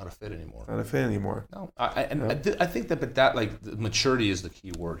 It's not a fit anymore. Not a fit anymore. No, I think that like the maturity is the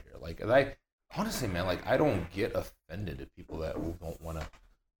key word here. Like, honestly, man, like I don't get offended at people that don't want to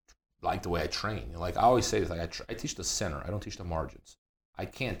like the way I train. Like I always say this, like I teach the center. I don't teach the margins. I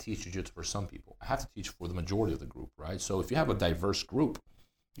can't teach jiu-jitsu for some people. I have to teach for the majority of the group, right? So if you have a diverse group,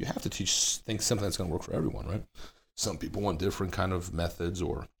 you have to think something that's going to work for everyone, right? Some people want different kind of methods,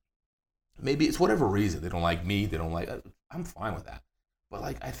 or maybe it's whatever reason. They don't like me. They don't like, I'm fine with that. But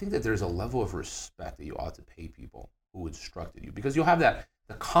like, I think that there's a level of respect that you ought to pay people who instructed you, because you'll have that,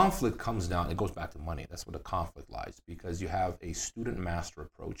 the conflict comes down, it goes back to money. That's where the conflict lies, because you have a student master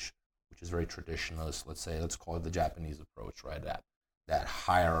approach, which is very traditionalist. Let's call it the Japanese approach, right? That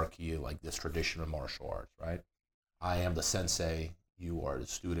hierarchy, like this tradition of martial arts, right? I am the sensei, you are the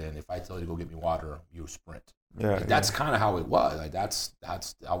student. If I tell you to go get me water, you sprint. Yeah, like, that's kind of how it was. Like that's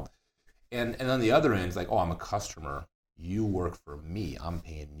how. And on the other end, it's like, oh, I'm a customer. You work for me. I'm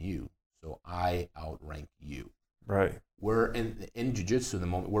paying you, so I outrank you. Right. We're in jiu-jitsu in the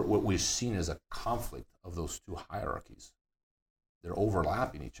moment. What we've seen is a conflict of those two hierarchies. They're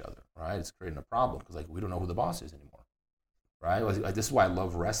overlapping each other, right? It's creating a problem because like we don't know who the boss is anymore. Right? Like, this is why I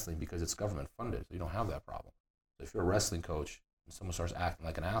love wrestling, because it's government funded, so you don't have that problem. So if you're a wrestling coach and someone starts acting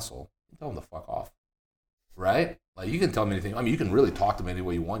like an asshole, you tell them to fuck off. Right? Like you can tell them anything. I mean, you can really talk to them any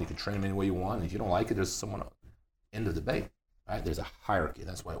way you want. You can train them any way you want. And if you don't like it, there's someone else. End of debate. Right? There's a hierarchy.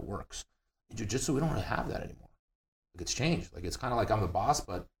 That's why it works. In jiu-jitsu, we don't really have that anymore. Like it's changed. Like it's kind of like I'm the boss,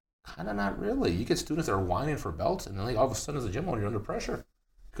 but kind of not really. You get students that are whining for belts, and then like all of a sudden as a gym owner, you're under pressure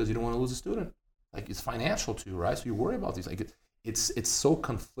because you don't want to lose a student. Like it's financial too, right? So you worry about these. Like it's so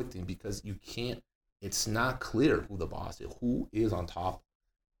conflicting because you can't. It's not clear who the boss is, who is on top.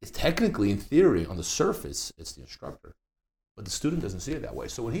 It's technically, in theory, on the surface, it's the instructor, but the student doesn't see it that way.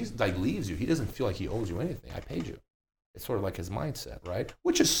 So when he's like leaves you, he doesn't feel like he owes you anything. I paid you. It's sort of like his mindset, right?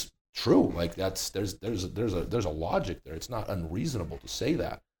 Which is true. Like there's a logic there. It's not unreasonable to say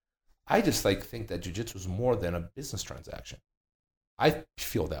that. I just think that jiu-jitsu is more than a business transaction. I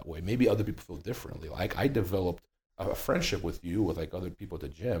feel that way. Maybe other people feel differently. Like I developed a friendship with you, with like other people at the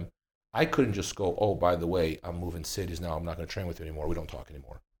gym. I couldn't just go, oh, by the way, I'm moving cities now. I'm not going to train with you anymore. We don't talk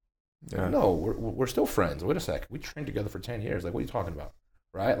anymore. Yeah. No, we're still friends. Wait a sec. We trained together for 10 years. Like, what are you talking about?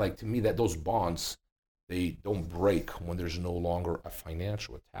 Right? Like, to me, that those bonds, they don't break when there's no longer a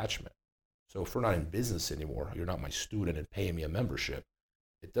financial attachment. So if we're not in business anymore, you're not my student and paying me a membership,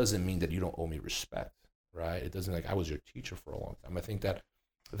 it doesn't mean that you don't owe me respect. Right? It doesn't like I was your teacher for a long time. I think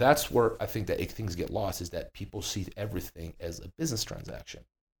that's where I think that things get lost, is that people see everything as a business transaction,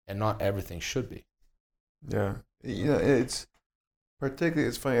 and not everything should be. Yeah, it's particularly,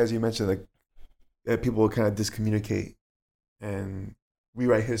 it's funny as you mentioned, like that people kind of discommunicate and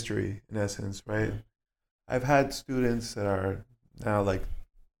rewrite history in essence, right? I've had students that are now like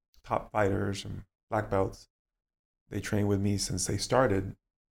top fighters and black belts. They train with me since they started.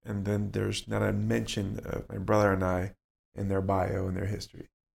 And then there's not a mention of my brother and I in their bio and their history.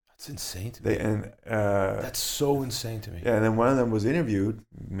 That's insane to me. That's so insane to me. Yeah, and then one of them was interviewed,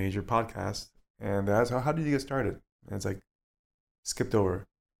 major podcast, and they asked, how did you get started? And it's like, skipped over.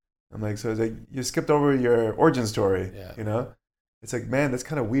 I'm like, so it's like, you skipped over your origin story, you know? It's like, man, that's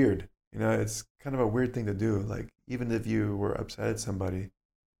kind of weird. You know, it's kind of a weird thing to do. Like, even if you were upset at somebody,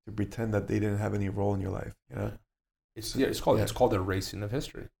 to pretend that they didn't have any role in your life, you know? It's called erasing of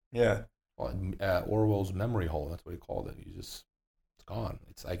history. Yeah. Orwell's memory hole. That's what he called it. It's gone.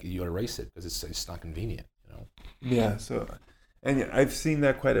 It's like you erase it because it's not convenient. You know. Yeah. So, and I've seen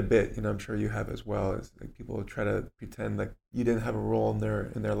that quite a bit. You know, I'm sure you have as well. It's like people try to pretend like you didn't have a role in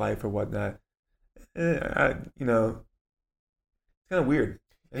their life or whatnot. You know, it's kind of weird.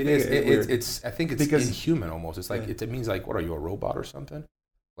 It's I think it's because, inhuman almost. It's like it means like, what are you, a robot or something?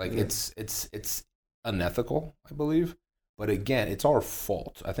 Like it's unethical, I believe. But again, it's our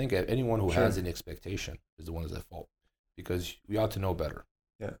fault. I think anyone who has any expectation is the one who's at fault, because we ought to know better.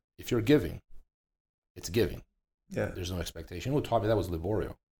 Yeah. If you're giving, it's giving. Yeah. There's no expectation. Who taught me that was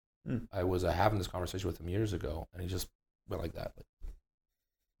Liborio. I was having this conversation with him years ago, and he just went like that. Like,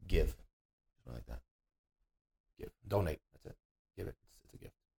 give. Went like that. Give. Donate. That's it. Give it. It's a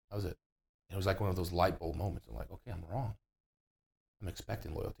gift. That was it. And it was like one of those light bulb moments. I'm like, okay, I'm wrong. I'm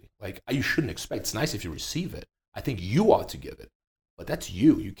expecting loyalty. Like, you shouldn't expect. It's nice if you receive it. I think you ought to give it. But that's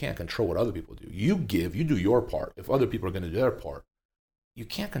you. You can't control what other people do. You give. You do your part. If other people are going to do their part, you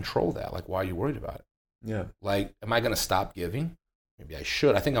can't control that. Like, why are you worried about it? Yeah. Like, am I going to stop giving? Maybe I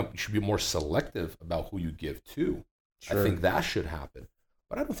should. I think you should be more selective about who you give to. Sure. I think that should happen.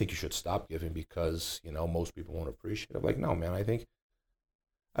 But I don't think you should stop giving because, most people won't appreciate it. I'm like, no, man, I think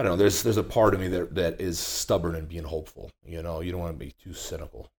I don't know. There's a part of me that is stubborn and being hopeful. You know, you don't want to be too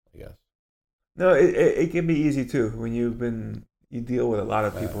cynical, I guess. No, it can be easy too when you deal with a lot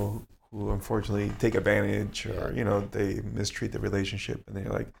of Yeah. people who unfortunately take advantage or Yeah. they mistreat the relationship, and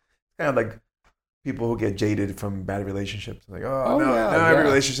they're like kind of like people who get jaded from bad relationships. Like, oh no, yeah, no, every yeah,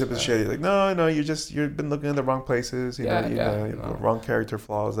 relationship is yeah. shitty. Like, no, you've been looking in the wrong places. Yeah, yeah, You no. wrong character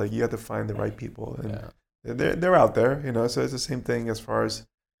flaws. Like, you have to find the right people, and Yeah. they're out there. So it's the same thing as far as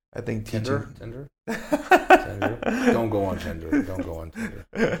I think Tinder? teaching. Tinder? Don't go on Tinder. Don't go on Tinder.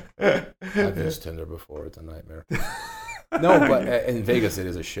 I've used Tinder before. It's a nightmare. No, but in Vegas it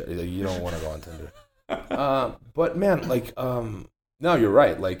is a shit. You don't want to go on Tinder. But man, like, no, you're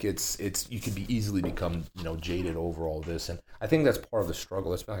right. Like, it's you could be easily become jaded over all this, and I think that's part of the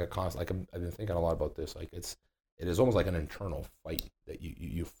struggle. It's been like a constant. Like I've been thinking a lot about this. Like it is almost like an internal fight that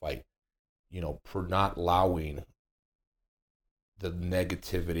you fight. For not allowing the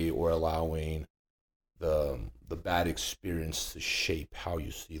negativity or allowing the bad experience to shape how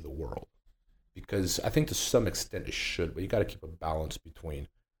you see the world. Because I think to some extent it should, but you got to keep a balance between,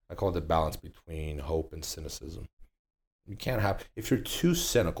 I call it the balance between hope and cynicism. You can't have, if you're too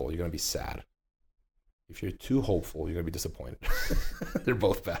cynical, you're going to be sad. If you're too hopeful, you're going to be disappointed. They're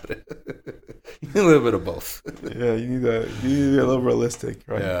both bad. You need a little bit of both. Yeah, you need to be a little realistic,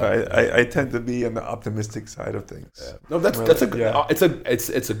 right? Yeah. I tend to be on the optimistic side of things. Yeah. No, that's a good,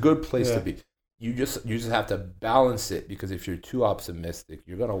 it's a good place to be. You just have to balance it, because if you're too optimistic,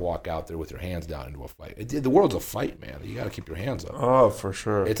 you're gonna walk out there with your hands down into a fight. The world's a fight, man. You got to keep your hands up. Oh, for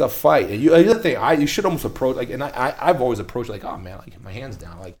sure. It's a fight. And the other thing, you should almost approach I've always approached like, oh man, I get my hands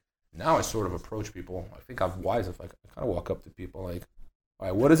down. Like now I sort of approach people. I think I'm wise if I kind of walk up to people like, all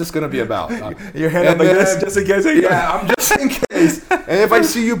right, what is this gonna be about? Your hand up like this, just in case. Yeah, I'm just in case. And if I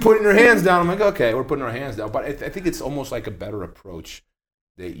see you putting your hands down, I'm like, okay, we're putting our hands down. But I think it's almost like a better approach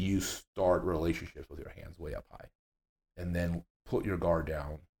that you start relationships with your hands way up high and then put your guard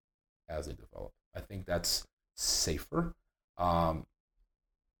down as they develop. I think that's safer.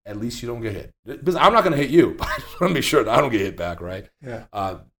 At least you don't get hit. Because I'm not going to hit you, but I just want to make sure that I don't get hit back, right? Yeah.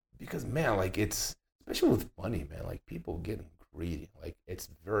 Because, man, like it's, especially with money, man, like people getting greedy. Like it's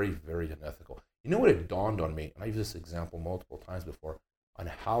very, very unethical. You know what it dawned on me, and I've used this example multiple times before, on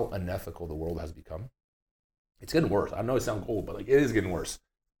how unethical the world has become? It's getting worse. I know it sounds old, but like it is getting worse.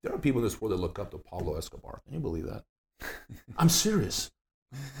 There are people in this world that look up to Pablo Escobar. Can you believe that? I'm serious.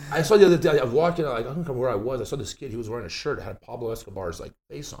 I saw the other day, I was walking, like, I don't remember where I was. I saw this kid, he was wearing a shirt that had Pablo Escobar's like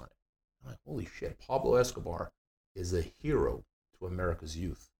face on it. I'm like, holy shit, Pablo Escobar is a hero to America's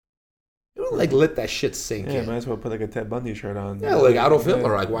youth. You would like let that shit sink in. Might as well put like a Ted Bundy shirt on. Yeah, like Adolf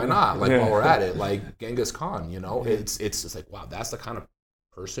Hitler, like why not? Like while we're at it, like Genghis Khan, it's just like, wow, that's the kind of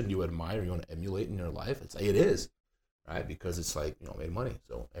person you admire, you want to emulate in your life. It's like, it is, right? Because it's like, made money,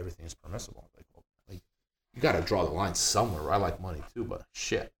 so everything is permissible. Like you got to draw the line somewhere. I like money too, but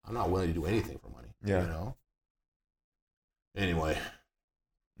shit, I'm not willing to do anything for money. Yeah. Anyway.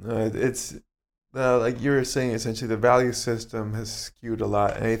 No, it's like you were saying, essentially the value system has skewed a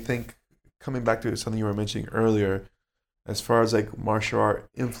lot, and I think coming back to something you were mentioning earlier, as far as like martial art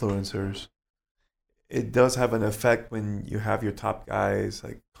influencers, it does have an effect when you have your top guys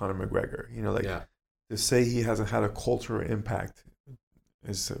like Conor McGregor. To say he hasn't had a cultural impact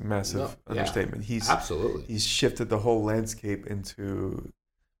is a massive understatement. Absolutely. He's shifted the whole landscape into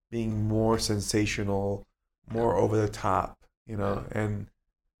being more sensational, more over the top, and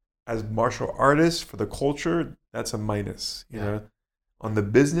as martial artists for the culture, that's a minus, you know. On the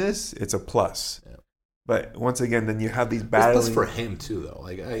business, it's a plus. Yeah. But once again, then you have these battling. It's plus for him too, though.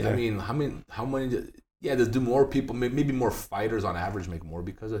 Like, I mean, how many? Yeah, do more people, maybe more fighters on average make more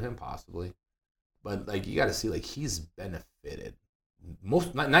because of him, possibly. But like, you got to see, like, he's benefited.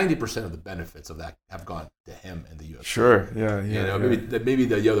 90% of the benefits of that have gone to him and the UFC. Sure, yeah. Maybe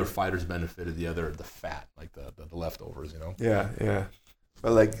the other fighters benefited the fat, like the leftovers, Yeah.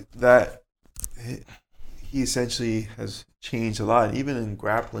 But like that, he essentially has changed a lot. Even in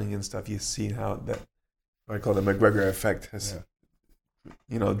grappling and stuff, you've seen how that, what I call the McGregor effect, has,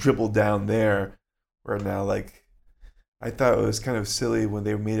 dribbled down there. Where now, like, I thought it was kind of silly when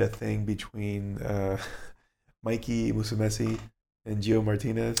they made a thing between Mikey Musumeci and Gio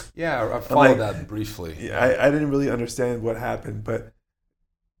Martinez. Yeah, I followed that briefly. Yeah, I didn't really understand what happened, but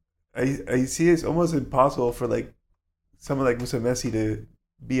I see it's almost impossible for like someone like Musumeci to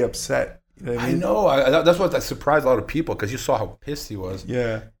be upset. You know what I mean? I know. That's what surprised a lot of people, because you saw how pissed he was.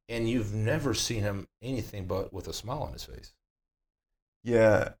 Yeah. And you've never seen him anything but with a smile on his face.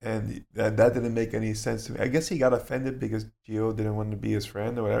 Yeah, and that didn't make any sense to me. I guess he got offended because Gio didn't want to be his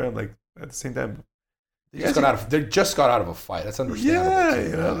friend or whatever. I'm like, at the same time, They just got out of a fight. That's understandable. Yeah, too,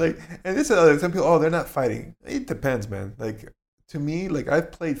 you know, like, and this is some people. Oh, they're not fighting. It depends, man. Like to me, like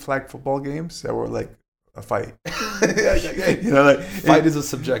I've played flag football games that were like a fight. You know, like fight is a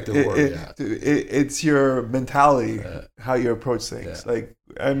subjective word. It's your mentality, how you approach things. Yeah. Like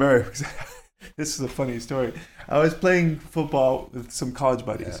I remember, this is a funny story. I was playing football with some college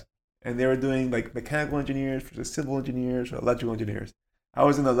buddies, and they were doing like mechanical engineers versus civil engineers or electrical engineers. I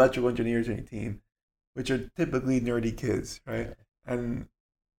was in the electrical engineers team, which are typically nerdy kids, right? Yeah. And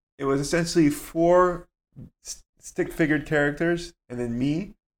it was essentially 4 stick-figured characters, and then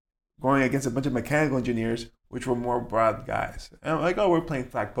me going against a bunch of mechanical engineers, which were more broad guys. And I'm like, oh, we're playing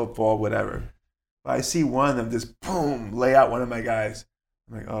flag football, whatever. But I see one of them just boom lay out one of my guys.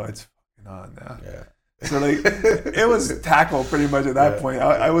 I'm like, oh, it's fucking on now. Yeah. So like it was tackle pretty much at that point.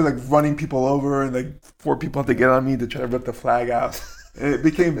 I was like running people over, and like 4 people had to get on me to try to rip the flag out. And it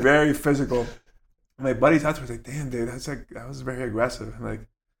became very physical. And my buddies afterwards like, damn, dude, that was very aggressive. I'm like,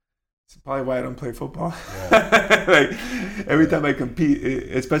 it's probably why I don't play football. Yeah. Like every time I compete,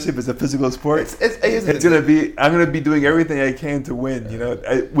 especially if it's a physical sport, I'm gonna be doing everything I can to win. You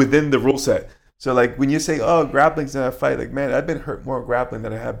know, within the rule set. So like when you say, oh, grappling's not a fight, like man, I've been hurt more grappling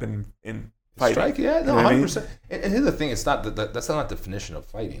than I have been in fighting. Strike, yeah, no, 100%. And here's the thing: it's not that's not the definition of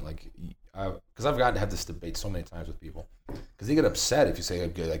fighting. Like, because I've gotten to have this debate so many times with people, because they get upset if you say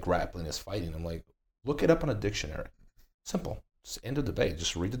like grappling is fighting. I'm like, look it up in a dictionary. Simple. Just end of debate.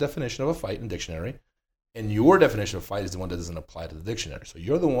 Just read the definition of a fight in dictionary, and your definition of fight is the one that doesn't apply to the dictionary. So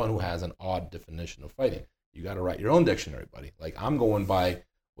you're the one who has an odd definition of fighting. You got to write your own dictionary, buddy. Like I'm going by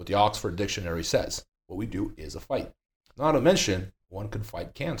what the Oxford Dictionary says. What we do is a fight. Not to mention, one could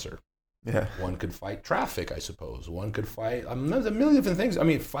fight cancer. Yeah. One could fight traffic, I suppose. One could fight there's a million different things. I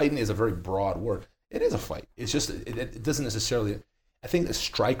mean, fighting is a very broad word. It is a fight. It's just it doesn't necessarily. I think the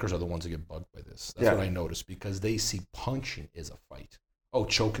strikers are the ones that get bugged by this. That's what I noticed, because they see punching is a fight. Oh,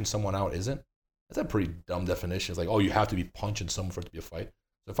 choking someone out isn't? That's a pretty dumb definition. It's like, oh, you have to be punching someone for it to be a fight.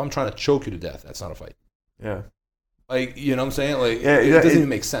 So if I'm trying to choke you to death, that's not a fight. Yeah. Like, you know what I'm saying? Like, it doesn't even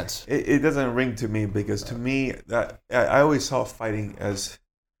make sense. It doesn't ring to me, because to me, I always saw fighting as,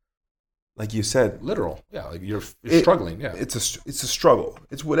 like you said, literal. Yeah, like you're struggling. Yeah, it's a struggle.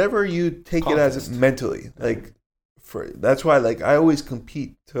 It's whatever you take it as mentally. Like, that's why, like, I always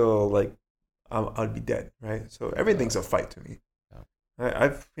compete till like I'd be dead, right? So everything's a fight to me. Yeah.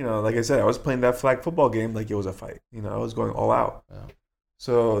 I've like I said, I was playing that flag football game like it was a fight. I was going all out. Yeah.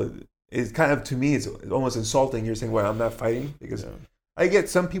 So it's kind of, to me, it's almost insulting. You're saying, well, I'm not fighting, because I get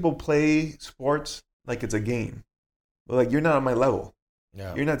some people play sports like it's a game, but like you're not on my level.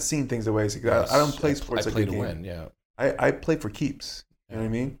 Yeah, you're not seeing things the way I don't play sports like a game. Win, yeah, I play for keeps. You know what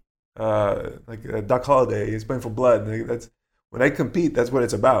I mean? Like Doc Holliday, he's playing for blood. That's when I compete. That's what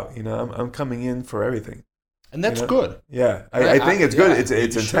it's about. I'm coming in for everything, and that's good. Yeah, I think it's good.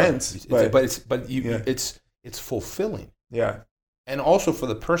 It's intense, but it's fulfilling. Yeah, and also for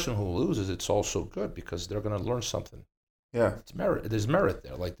the person who loses, it's also good, because they're going to learn something. Yeah, it's merit. There's merit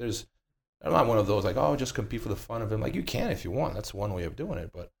there. Like I'm not one of those like, oh, just compete for the fun of it. Like, you can if you want. That's one way of doing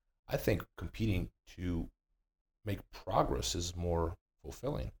it. But I think competing to make progress is more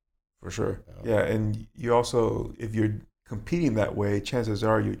fulfilling. For sure. Yeah, and you also, if you're competing that way, chances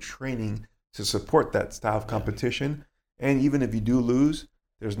are you're training to support that style of competition. And even if you do lose,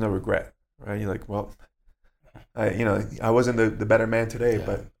 there's no regret, right? You're like, well, I wasn't the better man today,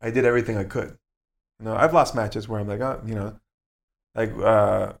 but I did everything I could. I've lost matches where I'm like, like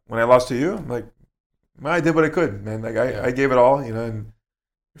when I lost to you, I'm like, well, I did what I could, man. Like I gave it all, and your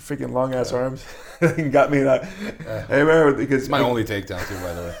freaking long ass arms got me that. I remember, because it's my only takedown too,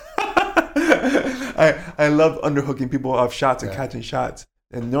 by the way. I love underhooking people off shots and catching shots.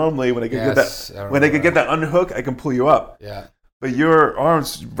 And normally when I could get that underhook, I can pull you up. Yeah. But your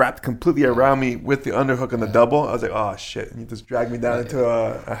arms wrapped completely around me with the underhook and the double. I was like, oh shit! And you just dragged me down into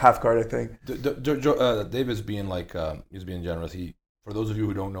a half guard, I think. David's being like, he's being generous. For those of you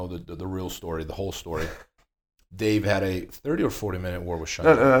who don't know the real story, the whole story, Dave had a 30 or 40-minute war with Sean.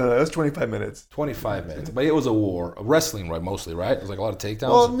 No, it was 25 minutes. 25 minutes, but it was a war, a wrestling, right? Mostly, right? It was like a lot of takedowns.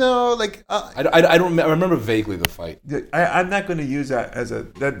 Well, no, like I remember vaguely the fight. I'm not going to use that as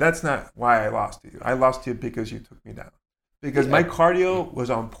that's not why I lost to you. I lost to you because you took me down. Because my cardio was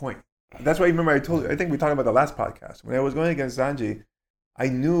on point. That's why, remember, I told you, I think we talked about the last podcast. When I was going against Zanji, I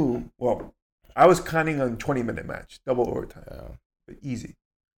knew, I was counting on 20-minute match, double overtime. Yeah. But easy.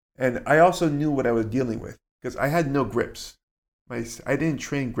 And I also knew what I was dealing with, because I had no grips. I didn't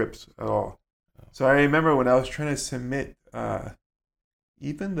train grips at all. So I remember when I was trying to submit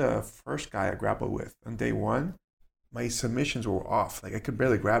even the first guy I grappled with on day one, my submissions were off. Like I could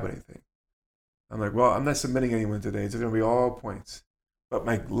barely grab anything. I'm like, well, I'm not submitting anyone today. It's going to be all points. But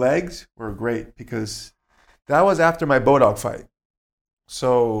my legs were great because that was after my Bodog fight.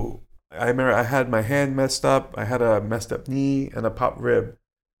 So I remember I had my hand messed up. I had a messed up knee and a popped rib.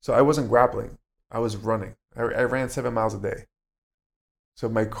 So I wasn't grappling. I was running. I ran 7 miles a day. So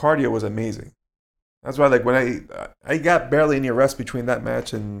my cardio was amazing. That's why, like, when I got barely any rest between that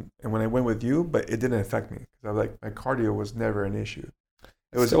match and when I went with you, but it didn't affect me because I was like, my cardio was never an issue.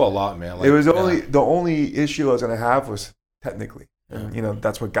 It was still a lot, man. Like, it was the only issue I was gonna have was technically, and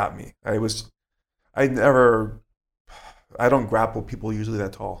that's what got me. I don't grapple people usually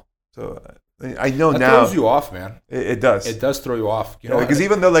that tall, so I know that now. throws you off, man. It does. It does throw you off. You know, because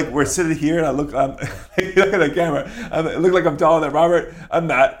even though like we're sitting here and I look, look at the camera, I look like I'm taller than Robert. I'm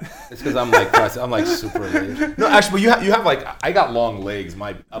not. It's because I'm like super late. No, actually, but you have like I got long legs.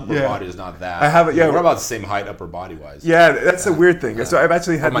 My upper body is not that. I have it. Yeah, we're about the same height, upper body wise. Yeah, that's a weird thing. So I've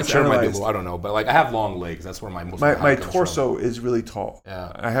actually had my this chair might be analyzed. I don't know, but like I have long legs. That's where my torso is really tall.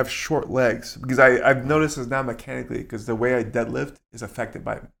 Yeah, I have short legs because I've noticed this now mechanically because the way I deadlift is affected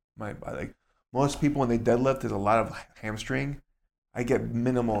by my body. Like, most people, when they deadlift, there's a lot of hamstring. I get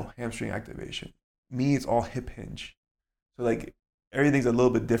minimal hamstring activation. Me, it's all hip hinge. So, like, everything's a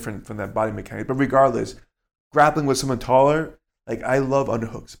little bit different from that body mechanic. But regardless, grappling with someone taller, like, I love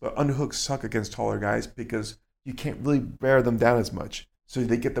underhooks. But underhooks suck against taller guys because you can't really bear them down as much. So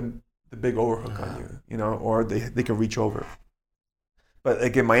they get the big overhook on you, or they can reach over. But,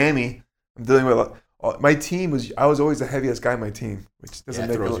 like, in Miami, I'm dealing with my team I was always the heaviest guy on my team, which doesn't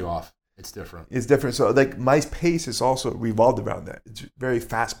make throws you off. It's different. It's different. So like my pace is also revolved around that. It's very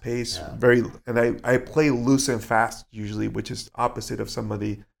fast paced, and I play loose and fast usually, which is opposite of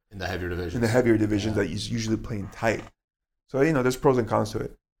somebody in the heavier divisions. That is usually playing tight. So there's pros and cons to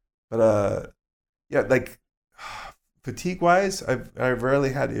it. But like fatigue wise, I've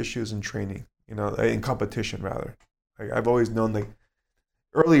rarely had issues in training. In competition rather. Like I've always known like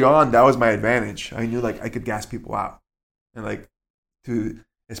early on that was my advantage. I knew like I could gas people out, and like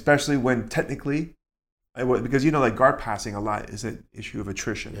especially when technically, because like guard passing a lot is an issue of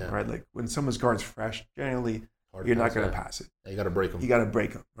attrition, right? Like when someone's guard's fresh, generally you're not going to pass it. You got to break them. You got to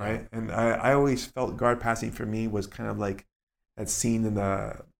break them, right? And I always felt guard passing for me was kind of like that scene in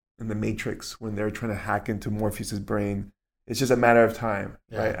the Matrix when they're trying to hack into Morpheus's brain. It's just a matter of time,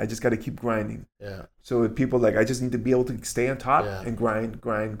 right? I just got to keep grinding. Yeah. So with people like I just need to be able to stay on top and grind.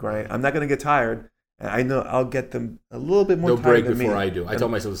 I'm not going to get tired. I know I'll get them a little bit more. They'll break before I do. I tell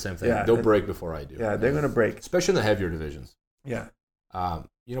myself the same thing. They'll break before I do. Yeah, they're gonna break, especially in the heavier divisions. Yeah. But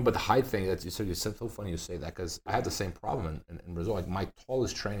the height thing it's so funny you say that because I had the same problem in Brazil. Like my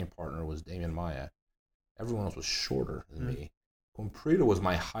tallest training partner was Damian Maia. Everyone else was shorter than me. Comprito was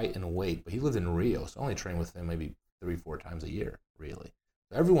my height and weight, but he lived in Rio, so I only trained with him maybe 3-4 times a year, really.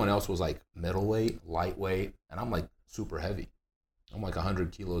 So everyone else was like middleweight, lightweight, and I'm like super heavy. I'm like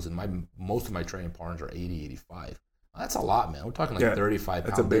 100 kilos, and most of my training partners are 80, 85. That's a lot, man. We're talking like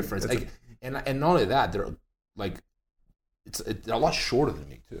 35-pound difference. And not only that, they're like, it's a lot shorter than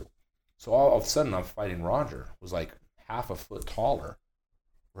me too. So all of a sudden, I'm fighting Roger, who's like half a foot taller,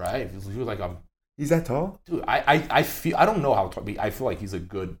 right? He was like he's that tall, dude. I feel I don't know how tall. I feel like he's a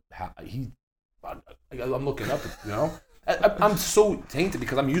good. I'm looking up, I'm so tainted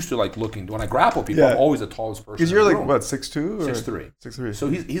because I'm used to like looking when I grapple people. I'm always the tallest person. Because you're like what 6'2" or 6'3". 6'3". So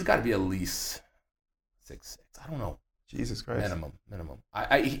he's got to be at least 6'6". I don't know. Jesus Christ. Minimum.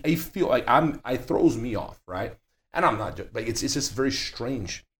 I feel like it throws me off, right? And I'm not like it's just very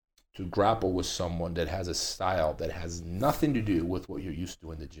strange to grapple with someone that has a style that has nothing to do with what you're used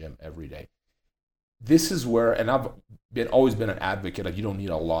to in the gym every day. This is where, and I've always been an advocate. Like you don't need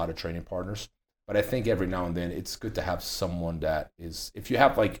a lot of training partners. But I think every now and then it's good to have someone that is, if you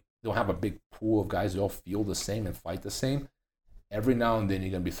have don't have a big pool of guys who all feel the same and fight the same, every now and then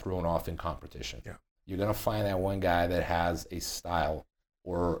you're going to be thrown off in competition. Yeah. You're going to find that one guy that has a style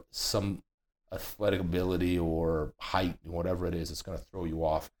or some athletic ability or height, whatever it is, it's going to throw you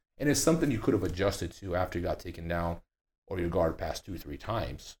off. And it's something you could have adjusted to after you got taken down or your guard passed 2-3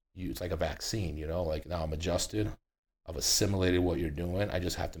 times. It's like a vaccine, like now I'm adjusted. I've assimilated what you're doing. I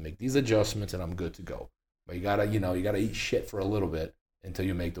just have to make these adjustments and I'm good to go. But you gotta eat shit for a little bit until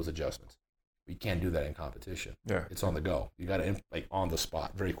you make those adjustments. You can't do that in competition. Yeah. It's on the go. You gotta on the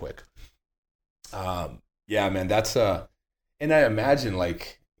spot, very quick. Yeah, man, that's and I imagine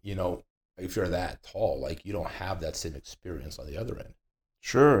if you're that tall, you don't have that same experience on the other end.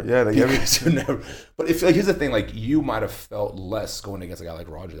 Sure, yeah. But here's the thing, you might have felt less going against a guy like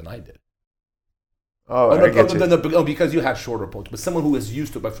Roger than I did. No, because you have shorter approach. But someone who is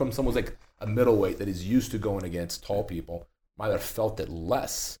used to, but from someone's like a middleweight that is used to going against tall people might have felt it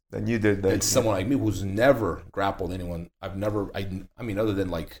less than you did. Than someone like me who's never grappled anyone. I've never, I mean, other than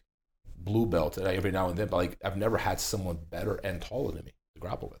like blue belt every now and then, but like I've never had someone better and taller than me to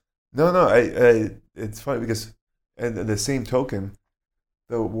grapple with. No, it's funny because, and the same token,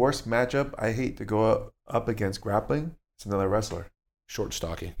 the worst matchup I hate to go up against grappling, it's another wrestler. Short,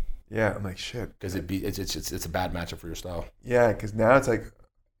 stocky. Yeah, I'm like, shit. Because it's a bad matchup for your style. Yeah, because now it's like,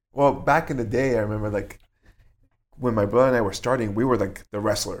 well, back in the day, I remember like when my brother and I were starting, we were like the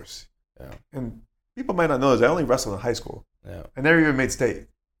wrestlers. Yeah. And people might not know this, I only wrestled in high school. Yeah. I never even made state.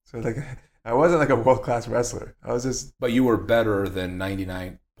 So like, I wasn't like a world-class wrestler. I was just... But you were better than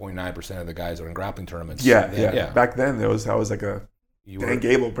 99.9% of the guys that are in grappling tournaments. Yeah. Back then, I was like a Dan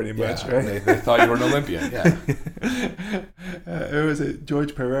Gable pretty much, right? They thought you were an Olympian, yeah. It was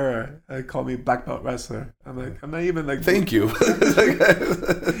George Pereira. Called me black belt wrestler. I'm like, I'm not even like... Thank you.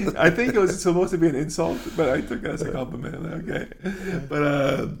 I think it was supposed to be an insult, but I took it as a compliment. Okay.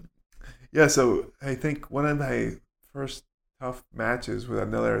 But, yeah, so I think one of my first tough matches with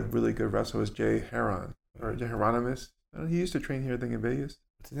another really good wrestler was Jay Heron, or Jay Hieronymus. He used to train here, I think, in Vegas.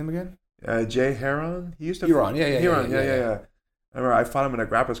 What's his name again? Jay Heron. He used to... Heron, yeah. I remember I fought him in a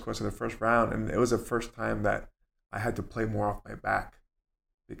grappler's course in the first round, and it was the first time that I had to play more off my back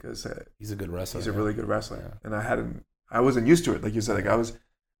because he's a good wrestler. He's a really good wrestler, and I wasn't used to it. Like you said, like I was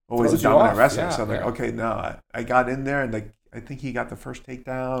always a Throws you dominant off. wrestler, Yeah, so I'm like, yeah. okay, no, I got in there, and like I think he got the first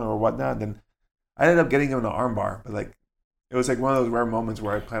takedown or whatnot. And then I ended up getting him an armbar, but like it was like one of those rare moments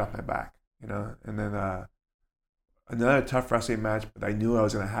where I played off my back, you know. And then another tough wrestling match, but I knew I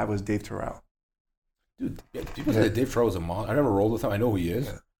was gonna have was Dave Terrell. Dude, people say that Dave Terrell was a monster. I never rolled with him. I know who he is.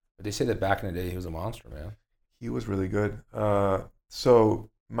 Yeah. But they say that back in the day, he was a monster, man. He was really good.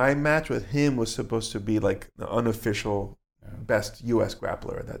 So my match with him was supposed to be like the unofficial best U.S.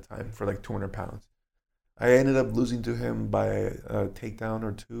 grappler at that time for like 200 pounds. I ended up losing to him by a takedown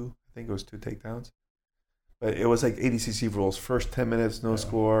or two. I think it was 2 takedowns. But it was like ADCC rules. First 10 minutes, no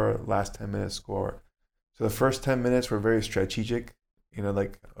score. Last 10 minutes, score. So the first 10 minutes were very strategic. You know,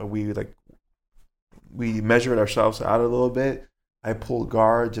 like we measured ourselves out a little bit. I pulled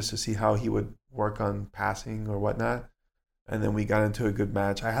guard just to see how he would work on passing or whatnot. And then we got into a good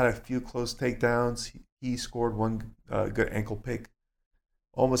match. I had a few close takedowns. He scored one good ankle pick.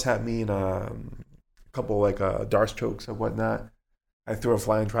 Almost had me in a couple like Darce chokes and whatnot. I threw a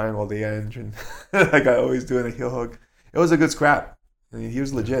flying triangle at the end, and like I always do in a heel hook. It was a good scrap. I mean, he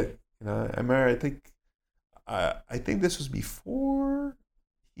was legit. You know, I remember. I think this was before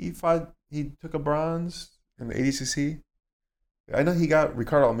he fought. He took a bronze in the ADCC. I know he got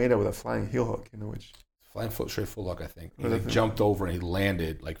Ricardo Almeida with a flying heel hook, you know, which flying straight foot lock, I think. He like jumped over and he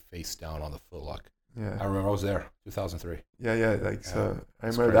landed like face down on the foot lock. Yeah, I remember I was there, 2003. Yeah. Like so, I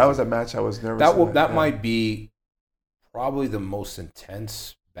remember that was a match I was nervous. That might be probably the most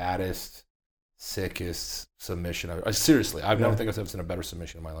intense, baddest, sickest submission. Seriously, I don't think I've ever seen a better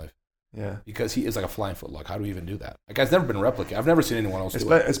submission in my life. Yeah, because he is like a flying foot lock. How do we even do that? Like, it's never been replicated. I've never seen anyone else do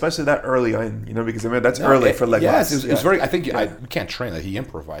it. Especially that early on, you know, because I mean that's early for like. Yes, it was very. I think we can't train that. He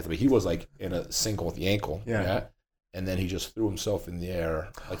improvised. I mean, he was like in a single with the ankle. Yeah. And then he just threw himself in the air,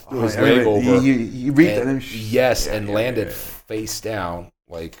 like threw his leg over. He reached and then landed face down.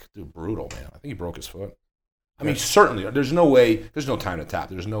 Like, dude, brutal, man. I think he broke his foot. I mean, certainly, there's no way. There's no time to tap.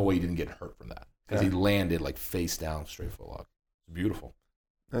 There's no way he didn't get hurt from that because he landed like face down, straight foot lock. Beautiful.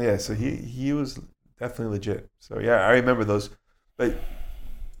 Oh, yeah, so he was definitely legit. So yeah, I remember those. But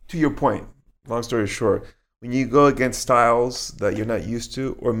to your point, long story short, when you go against styles that you're not used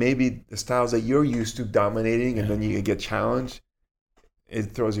to, or maybe the styles that you're used to dominating, and then you get challenged, it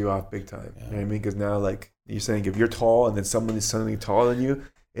throws you off big time. You know what I mean? Because now, like you're saying, if you're tall and then someone is suddenly taller than you,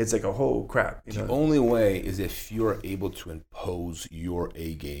 it's like a whole crap. You know? The only way is if you're able to impose your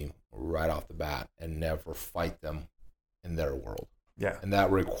A game right off the bat and never fight them in their world. Yeah. And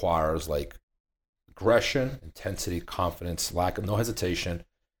that requires like aggression, intensity, confidence, no hesitation.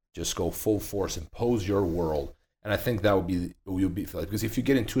 Just go full force, impose your world. And I think that would be because if you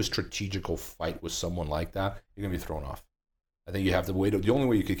get into a strategical fight with someone like that, you're gonna be thrown off. I think you have to wait. The only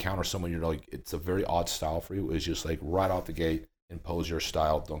way you could counter someone, you're like, it's a very odd style for you, is just like right off the gate, impose your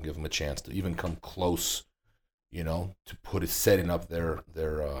style. Don't give them a chance to even come close, you know, to setting up their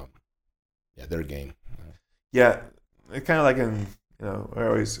game. Yeah, it's kind of like in. You know, I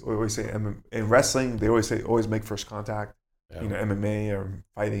always say in wrestling, they always say always make first contact. Yeah. You know, MMA or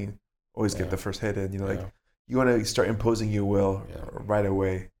fighting, always get the first hit in. You know, like you want to start imposing your will right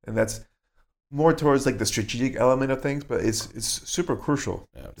away, and that's more towards like the strategic element of things. But it's super crucial.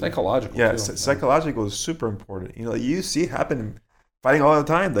 Yeah, psychological. Yeah, psychological is super important. You know, you see it happen fighting all the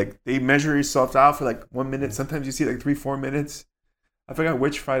time. Like they measure yourself out for like 1 minute. Sometimes you see like 3-4 minutes. I forgot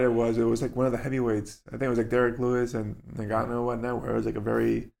which fight it was. It was like one of the heavyweights. I think it was like Derek Lewis and Nagano and whatnot, where it was like a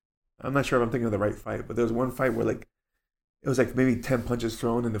very, I'm not sure if I'm thinking of the right fight, but there was one fight where like it was like maybe 10 punches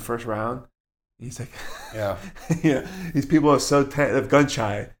thrown in the first round. He's like, Yeah. yeah, these people are so gun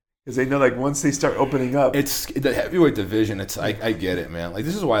shy because they know like once they start opening up, It's the heavyweight division. I get it, man. Like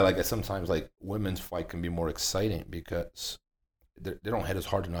this is why like sometimes like women's fight can be more exciting because they don't hit as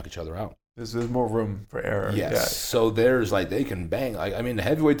hard to knock each other out. there's more room for error. Yes. So there's like they can bang. Like I mean, the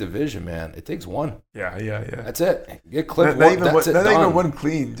heavyweight division, man, it takes one. Yeah. That's it. Get clipped. Not even That's it. not Done. even one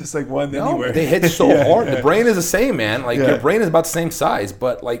clean, just like one No, anywhere. they hit so hard. The brain is the same, man. Like Yeah. your brain is about the same size,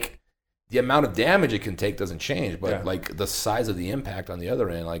 but like the amount of damage it can take doesn't change. But like the size of the impact on the other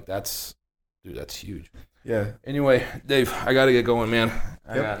end, like that's huge. Yeah. Anyway, Dave, I gotta get going, man.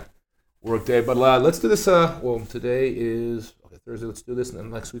 I got work day, but let's do this. Well, today is Thursday. Let's do this, and then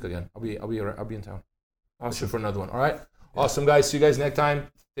next week again. I'll be in town. I'll shoot for another one. All right. Awesome, guys. See you guys next time.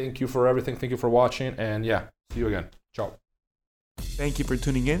 Thank you for everything. Thank you for watching, and yeah, see you again. Ciao. Thank you for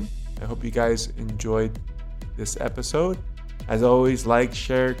tuning in. I hope you guys enjoyed this episode. As always, like,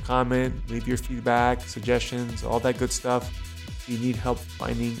 share, comment, leave your feedback, suggestions, all that good stuff. If you need help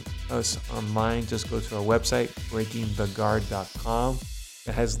finding us online, just go to our website, breakingtheguard.com.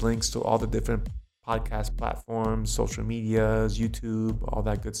 It has links to all the different podcast platforms, social medias, YouTube, all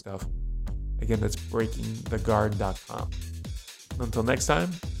that good stuff. Again, that's breakingtheguard.com. Until next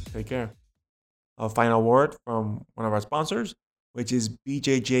time, take care. A final word from one of our sponsors, which is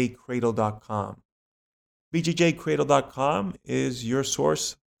bjjcradle.com. bjjcradle.com is your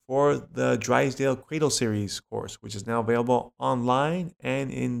source for the Drysdale Cradle Series course, which is now available online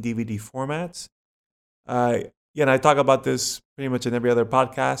and in DVD formats. And I talk about this pretty much in every other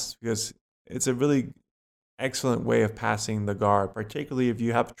podcast because it's a really excellent way of passing the guard, particularly if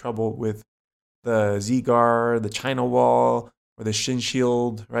you have trouble with the Z guard, the China wall, or the shin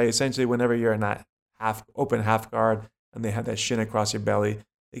shield, right? Essentially, whenever you're in that open half guard and they have that shin across your belly,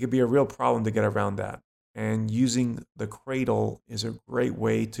 it could be a real problem to get around that. And using the cradle is a great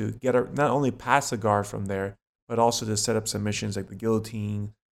way to not only pass the guard from there, but also to set up submissions like the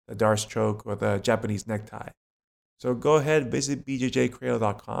guillotine, the Darce choke, or the Japanese necktie. So go ahead, visit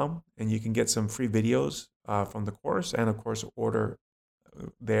bjjcradle.com, and you can get some free videos from the course, and of course, order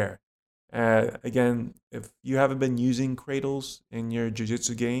there. Again, if you haven't been using cradles in your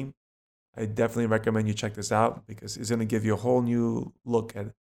jiu-jitsu game, I definitely recommend you check this out because it's going to give you a whole new look at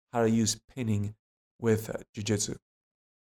how to use pinning with jiu-jitsu.